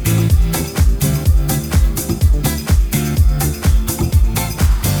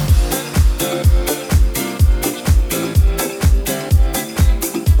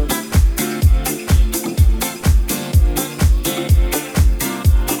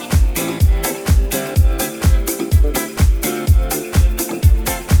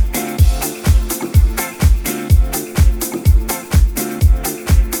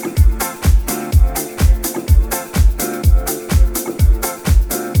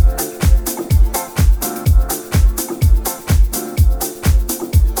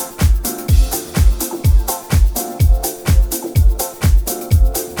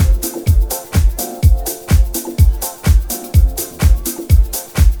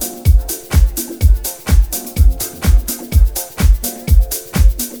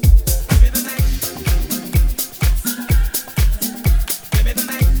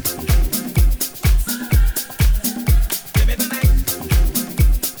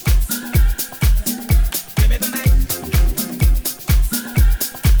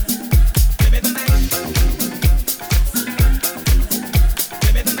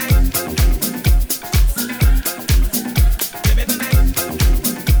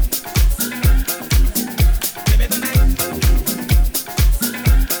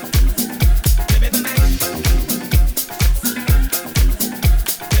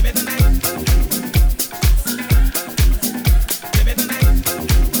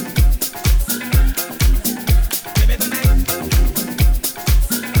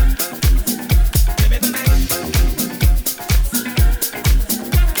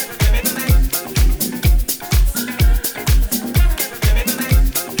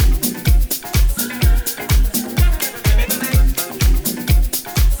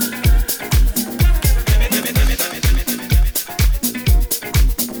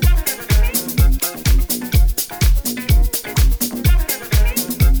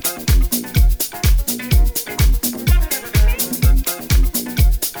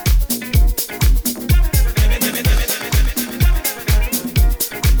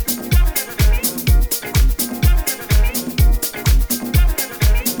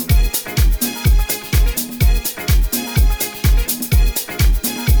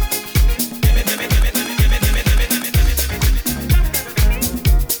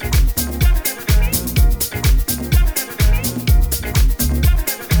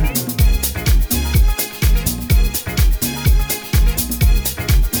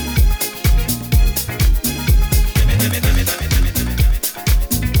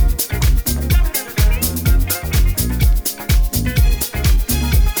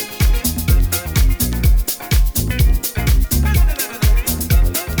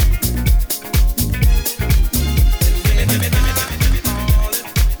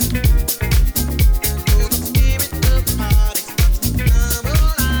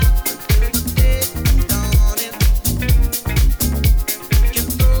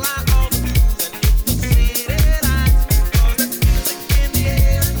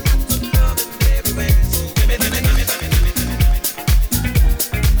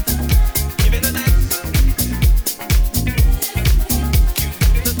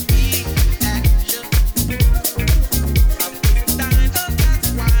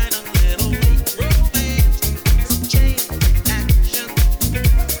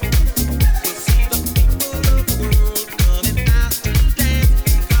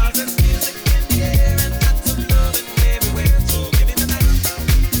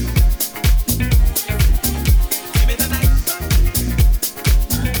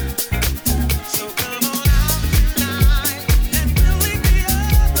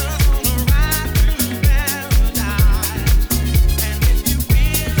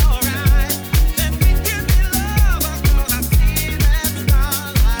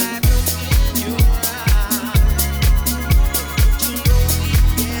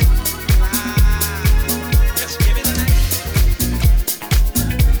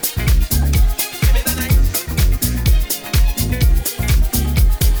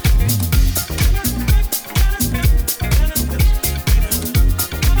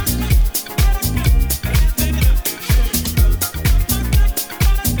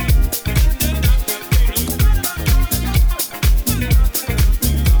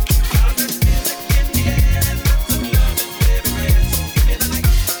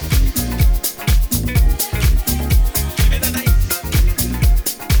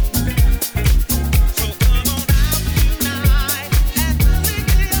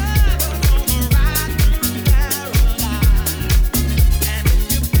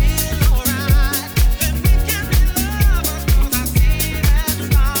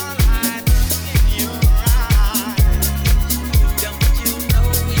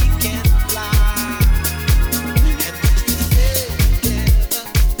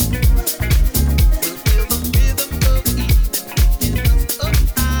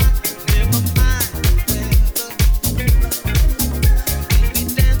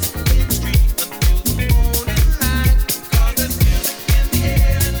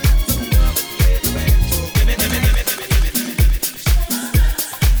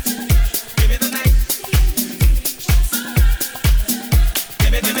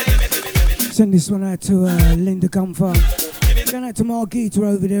 Send this one out to Linda Comfort. Going out to Margita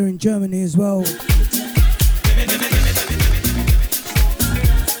over there in Germany as well.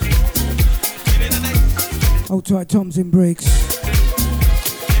 Hold tight, Tom's in Briggs.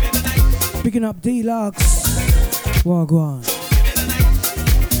 Picking up Deluxe. Wagwan.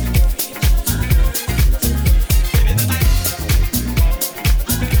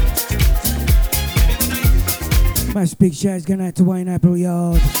 Mass big shouts going out to Wayne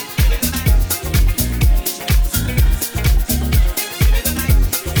Appleyard.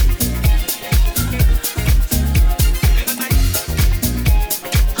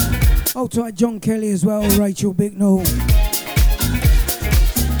 Hold tight, John Kelly as well, Rachel Bicknell.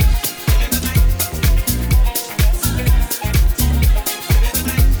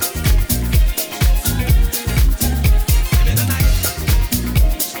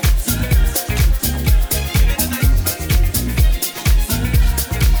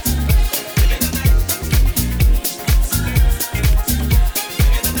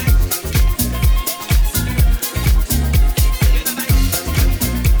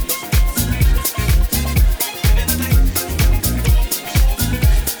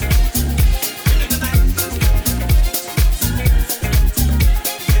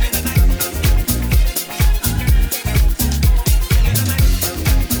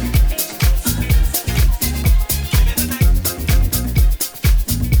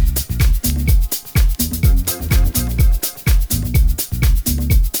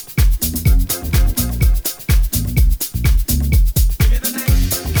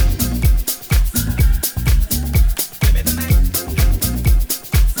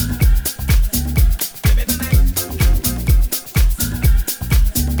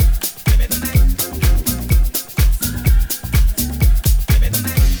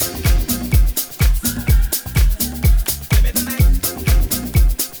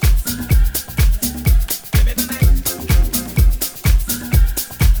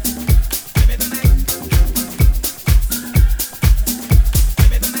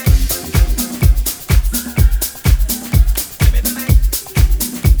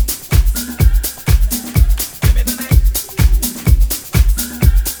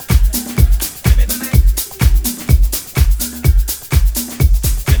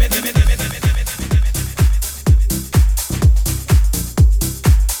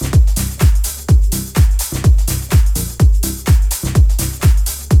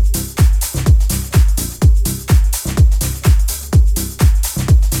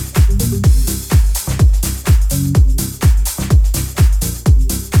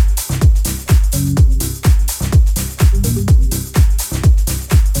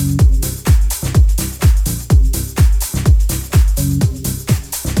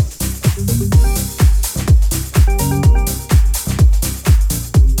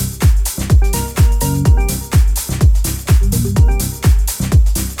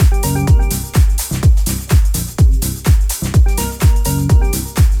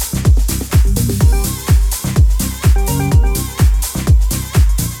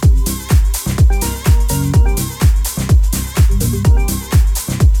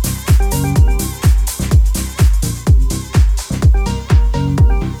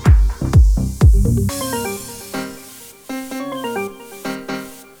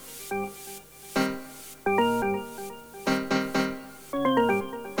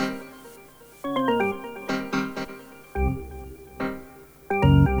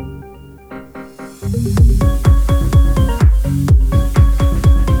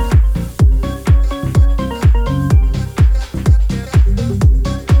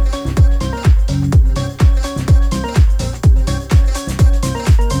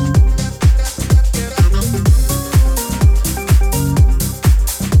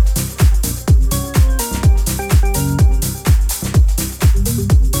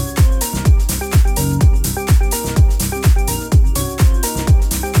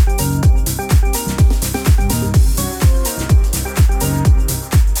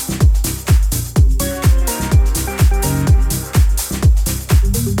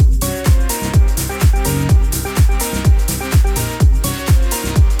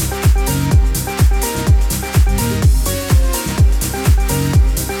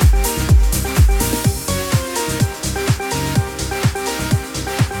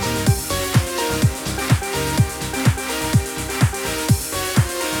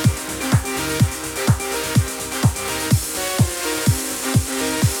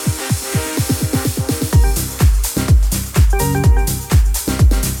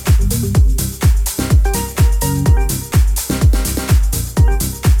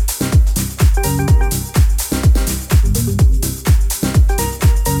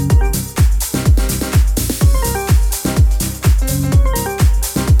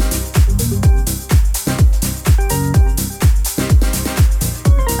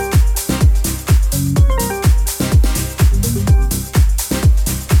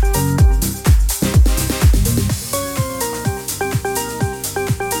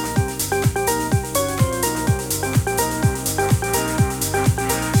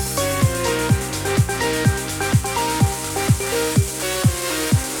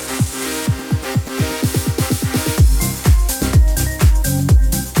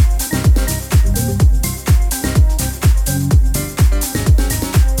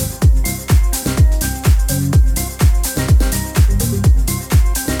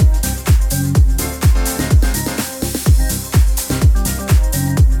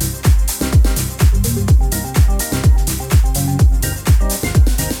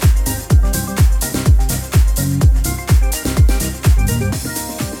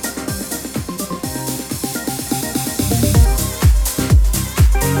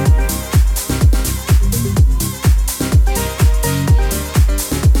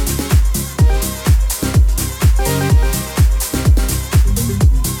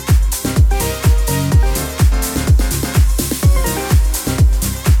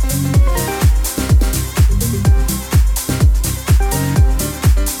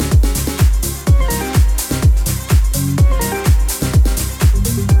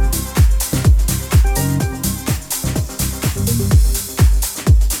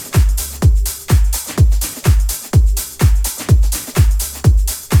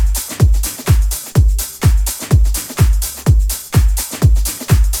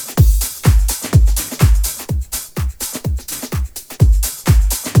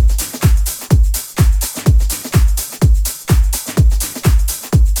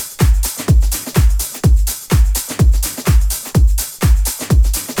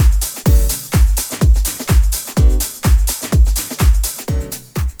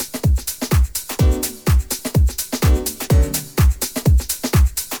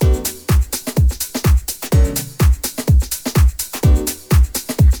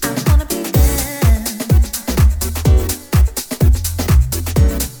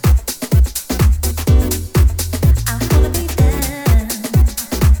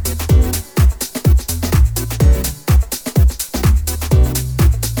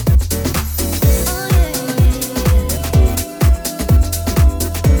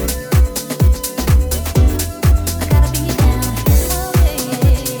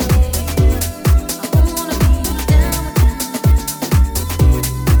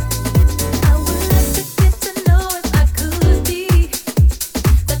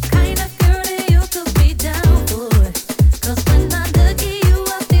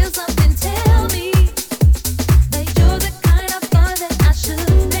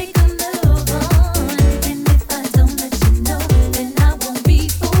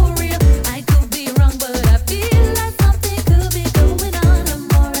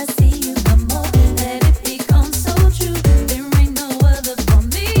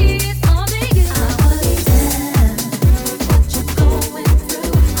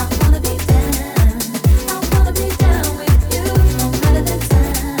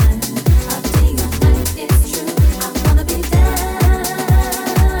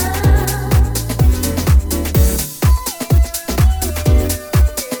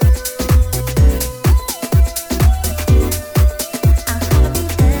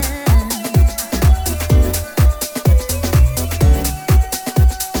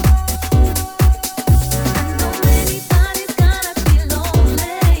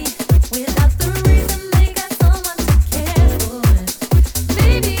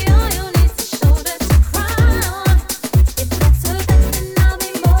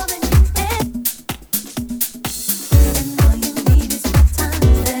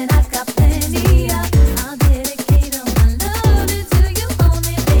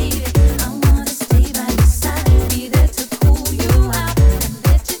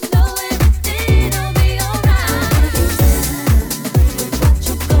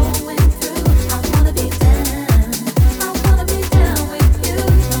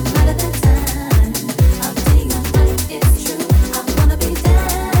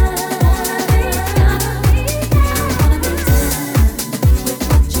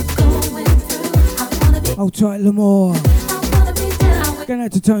 Hold tight, Lamore. Going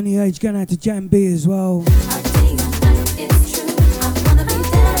out to Tony H, going out to Jan B as well.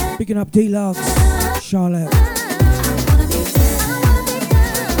 Picking up Deluxe, Charlotte.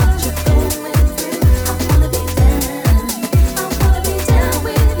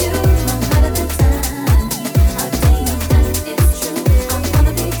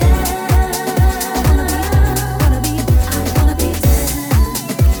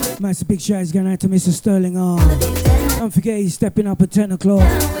 Massive big shouts going out to Mr. Sterling R. Don't forget he's stepping up at 10 o'clock,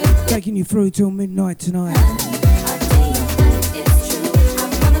 taking you through till midnight tonight.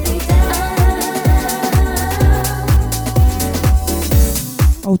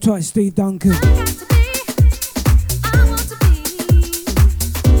 Hold tight, Steve Duncan.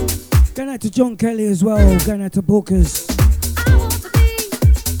 Going out to John Kelly as well, going out to Bookers.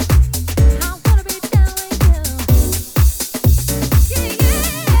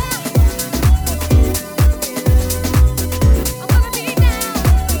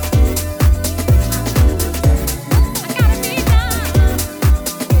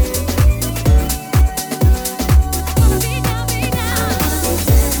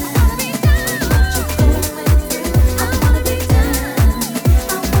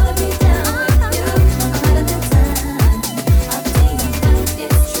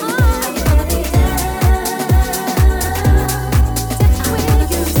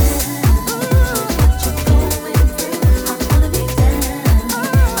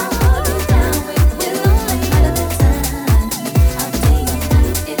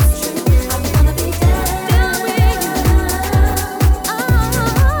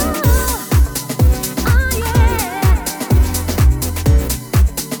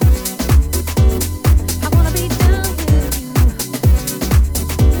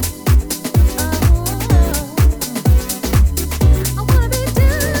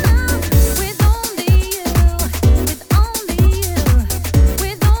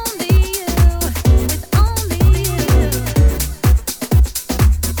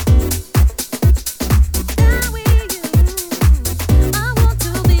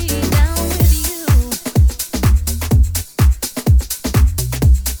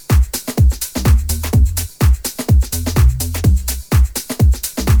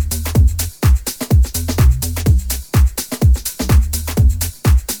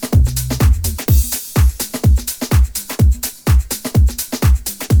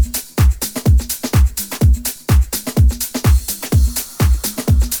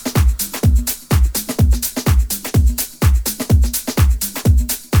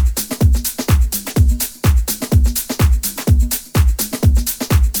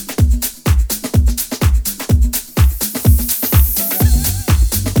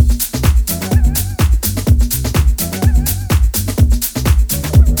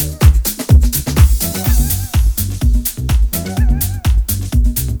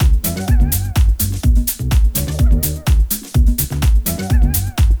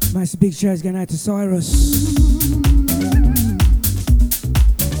 Big shouts going out to Cyrus.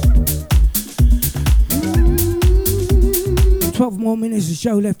 12 more minutes of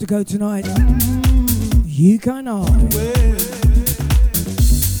show left to go tonight. You can't hide.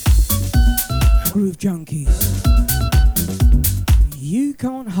 Groove Junkies. You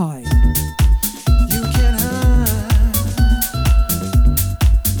can't hide. You can't hide.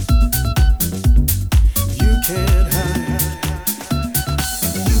 You can't hide.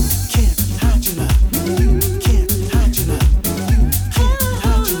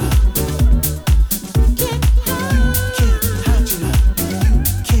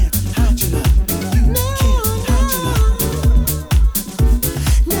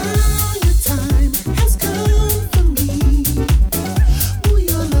 Now your time has come for me. Ooh,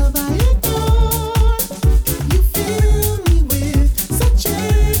 your love I adore.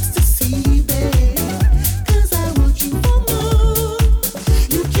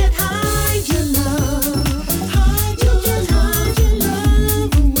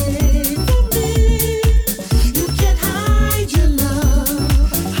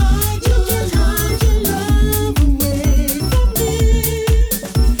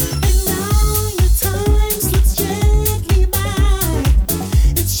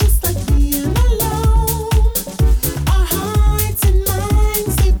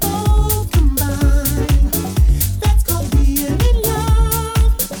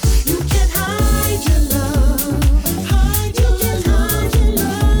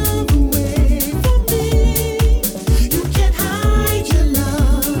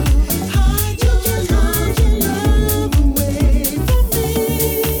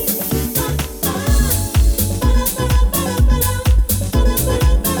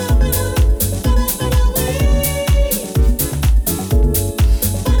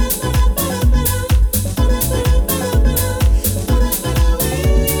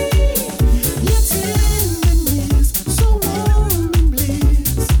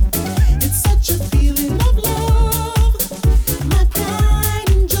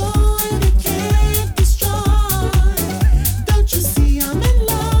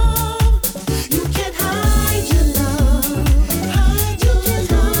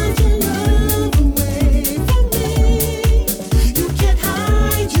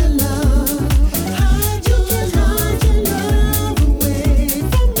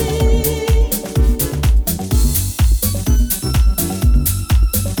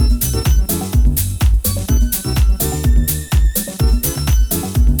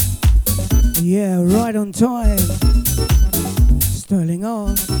 going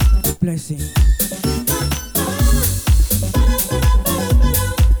on. Blessing.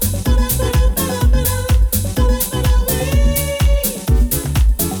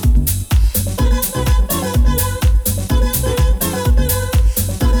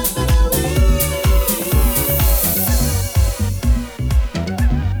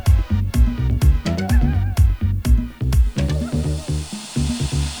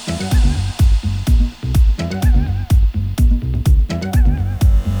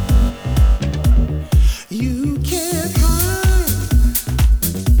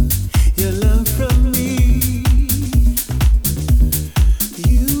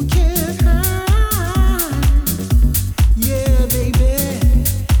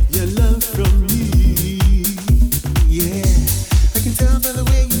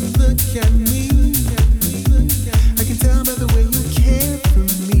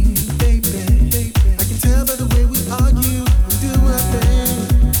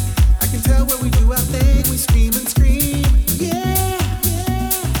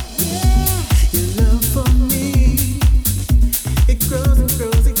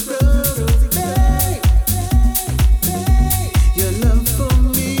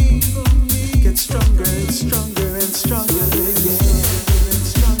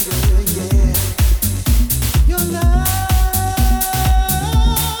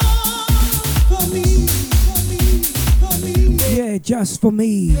 Just for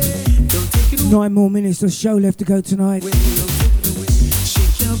me. 9 more minutes of show left to go tonight.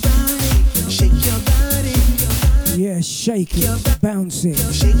 Yeah, shake it, bounce it.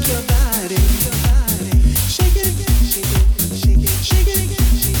 Shake your body, shake it, shake it, shake it, shake it,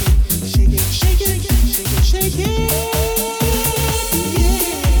 shake it, shake it, shake it, shake it.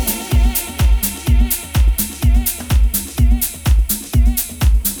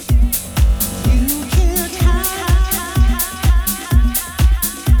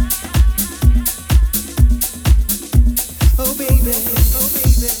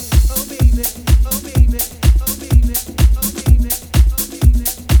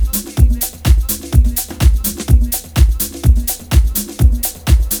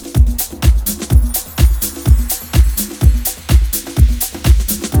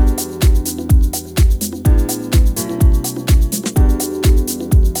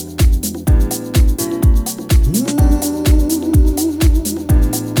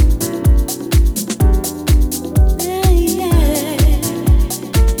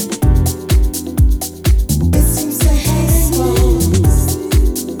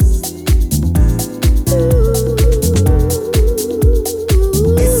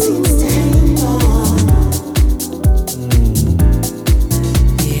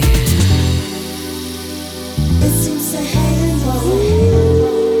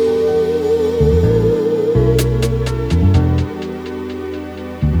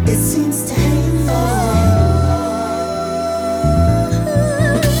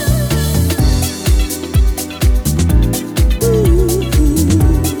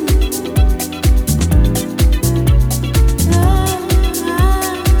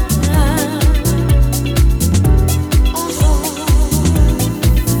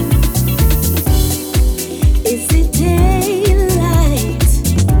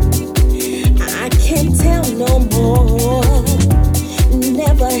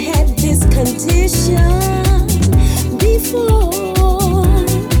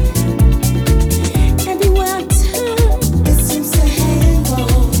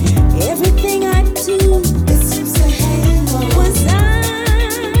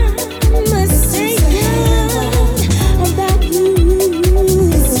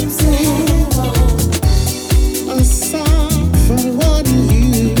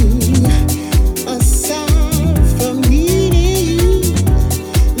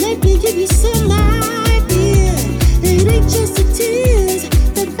 Just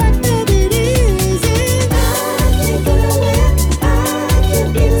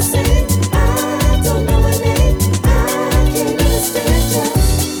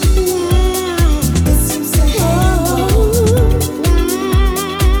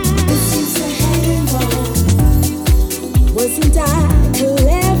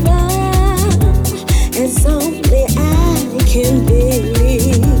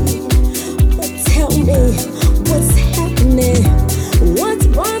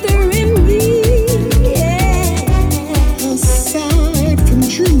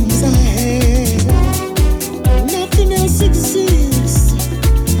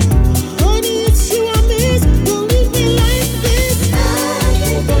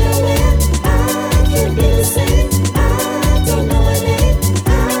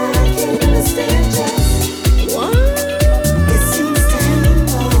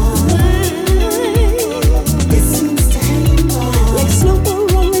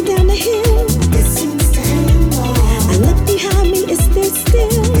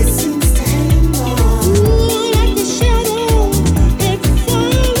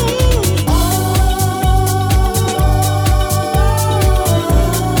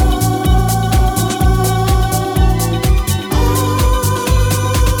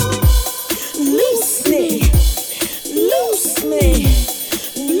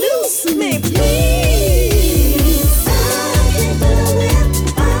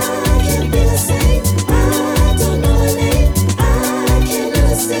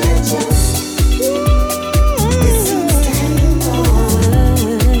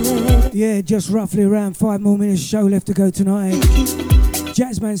Yeah, just roughly around 5 more minutes show left to go tonight.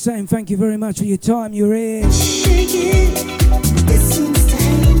 Jazzman saying thank you very much for your time, your ear,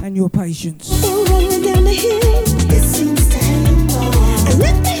 and your patience.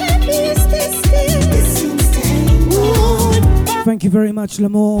 Thank you very much,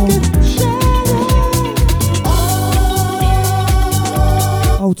 Lamore.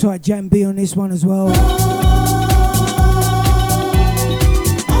 Hold tight, Jam B on this one as well.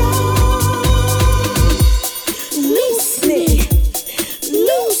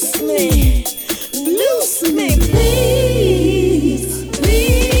 Loose me, please,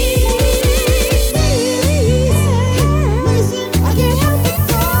 please. I can't help it,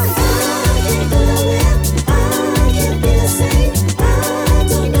 'cause I can't go nowhere. I can't be the same. I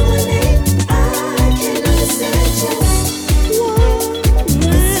don't know my name. I can't understand just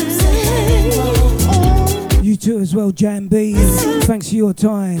You too as well, Jam B. Thanks for your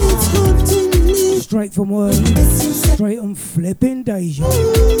time. Straight from work, straight on flipping Deja.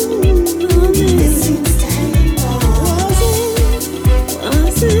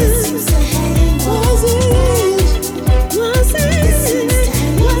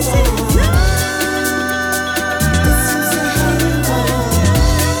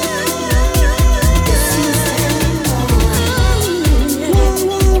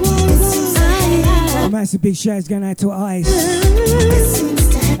 A massive big shout going out to Ice.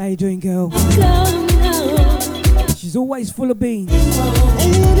 How you doing, girl? She's always full of beans.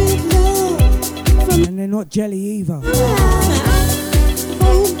 And they're not jelly either.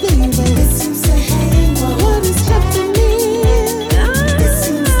 oh, baby, what is happening?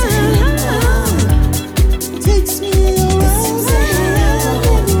 Takes me around and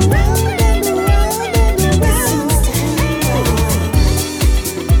around.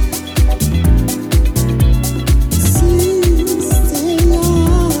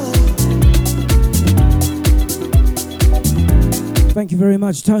 Thank you very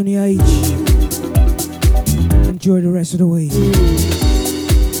much, Tony H. Enjoy the rest of the week.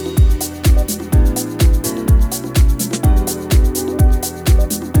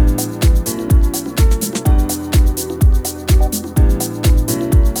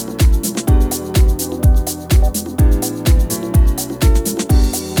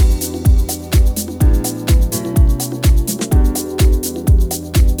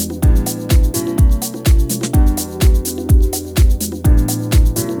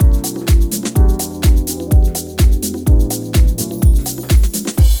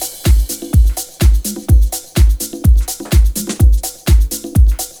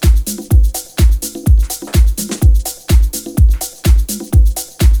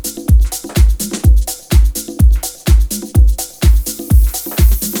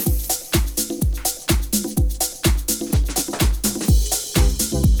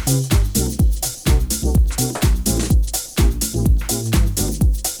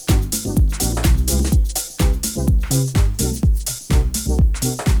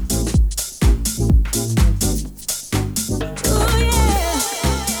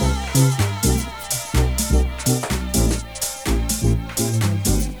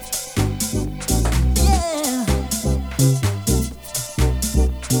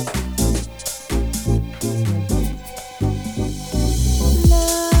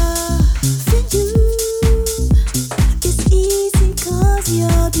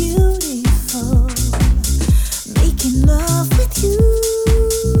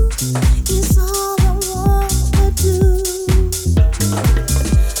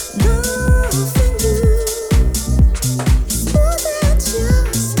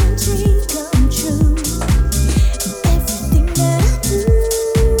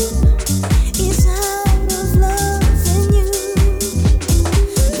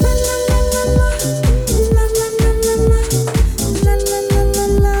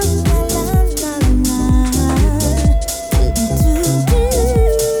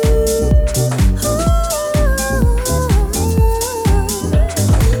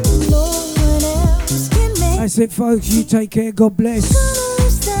 That's it, folks. You take care. God bless.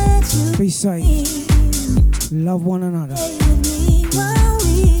 Be safe. Love one another.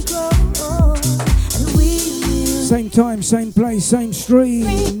 Same time, same place, same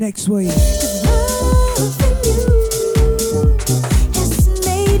stream next week.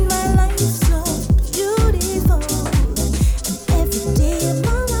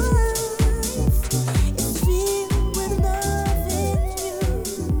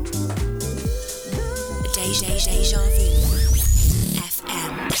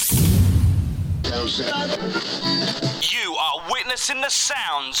 You are witnessing the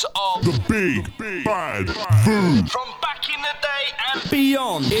sounds of the big bad Voom from back in the day and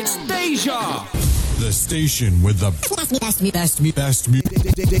beyond. It's Deja. The station with the best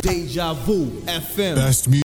DejaVufm FM. best music.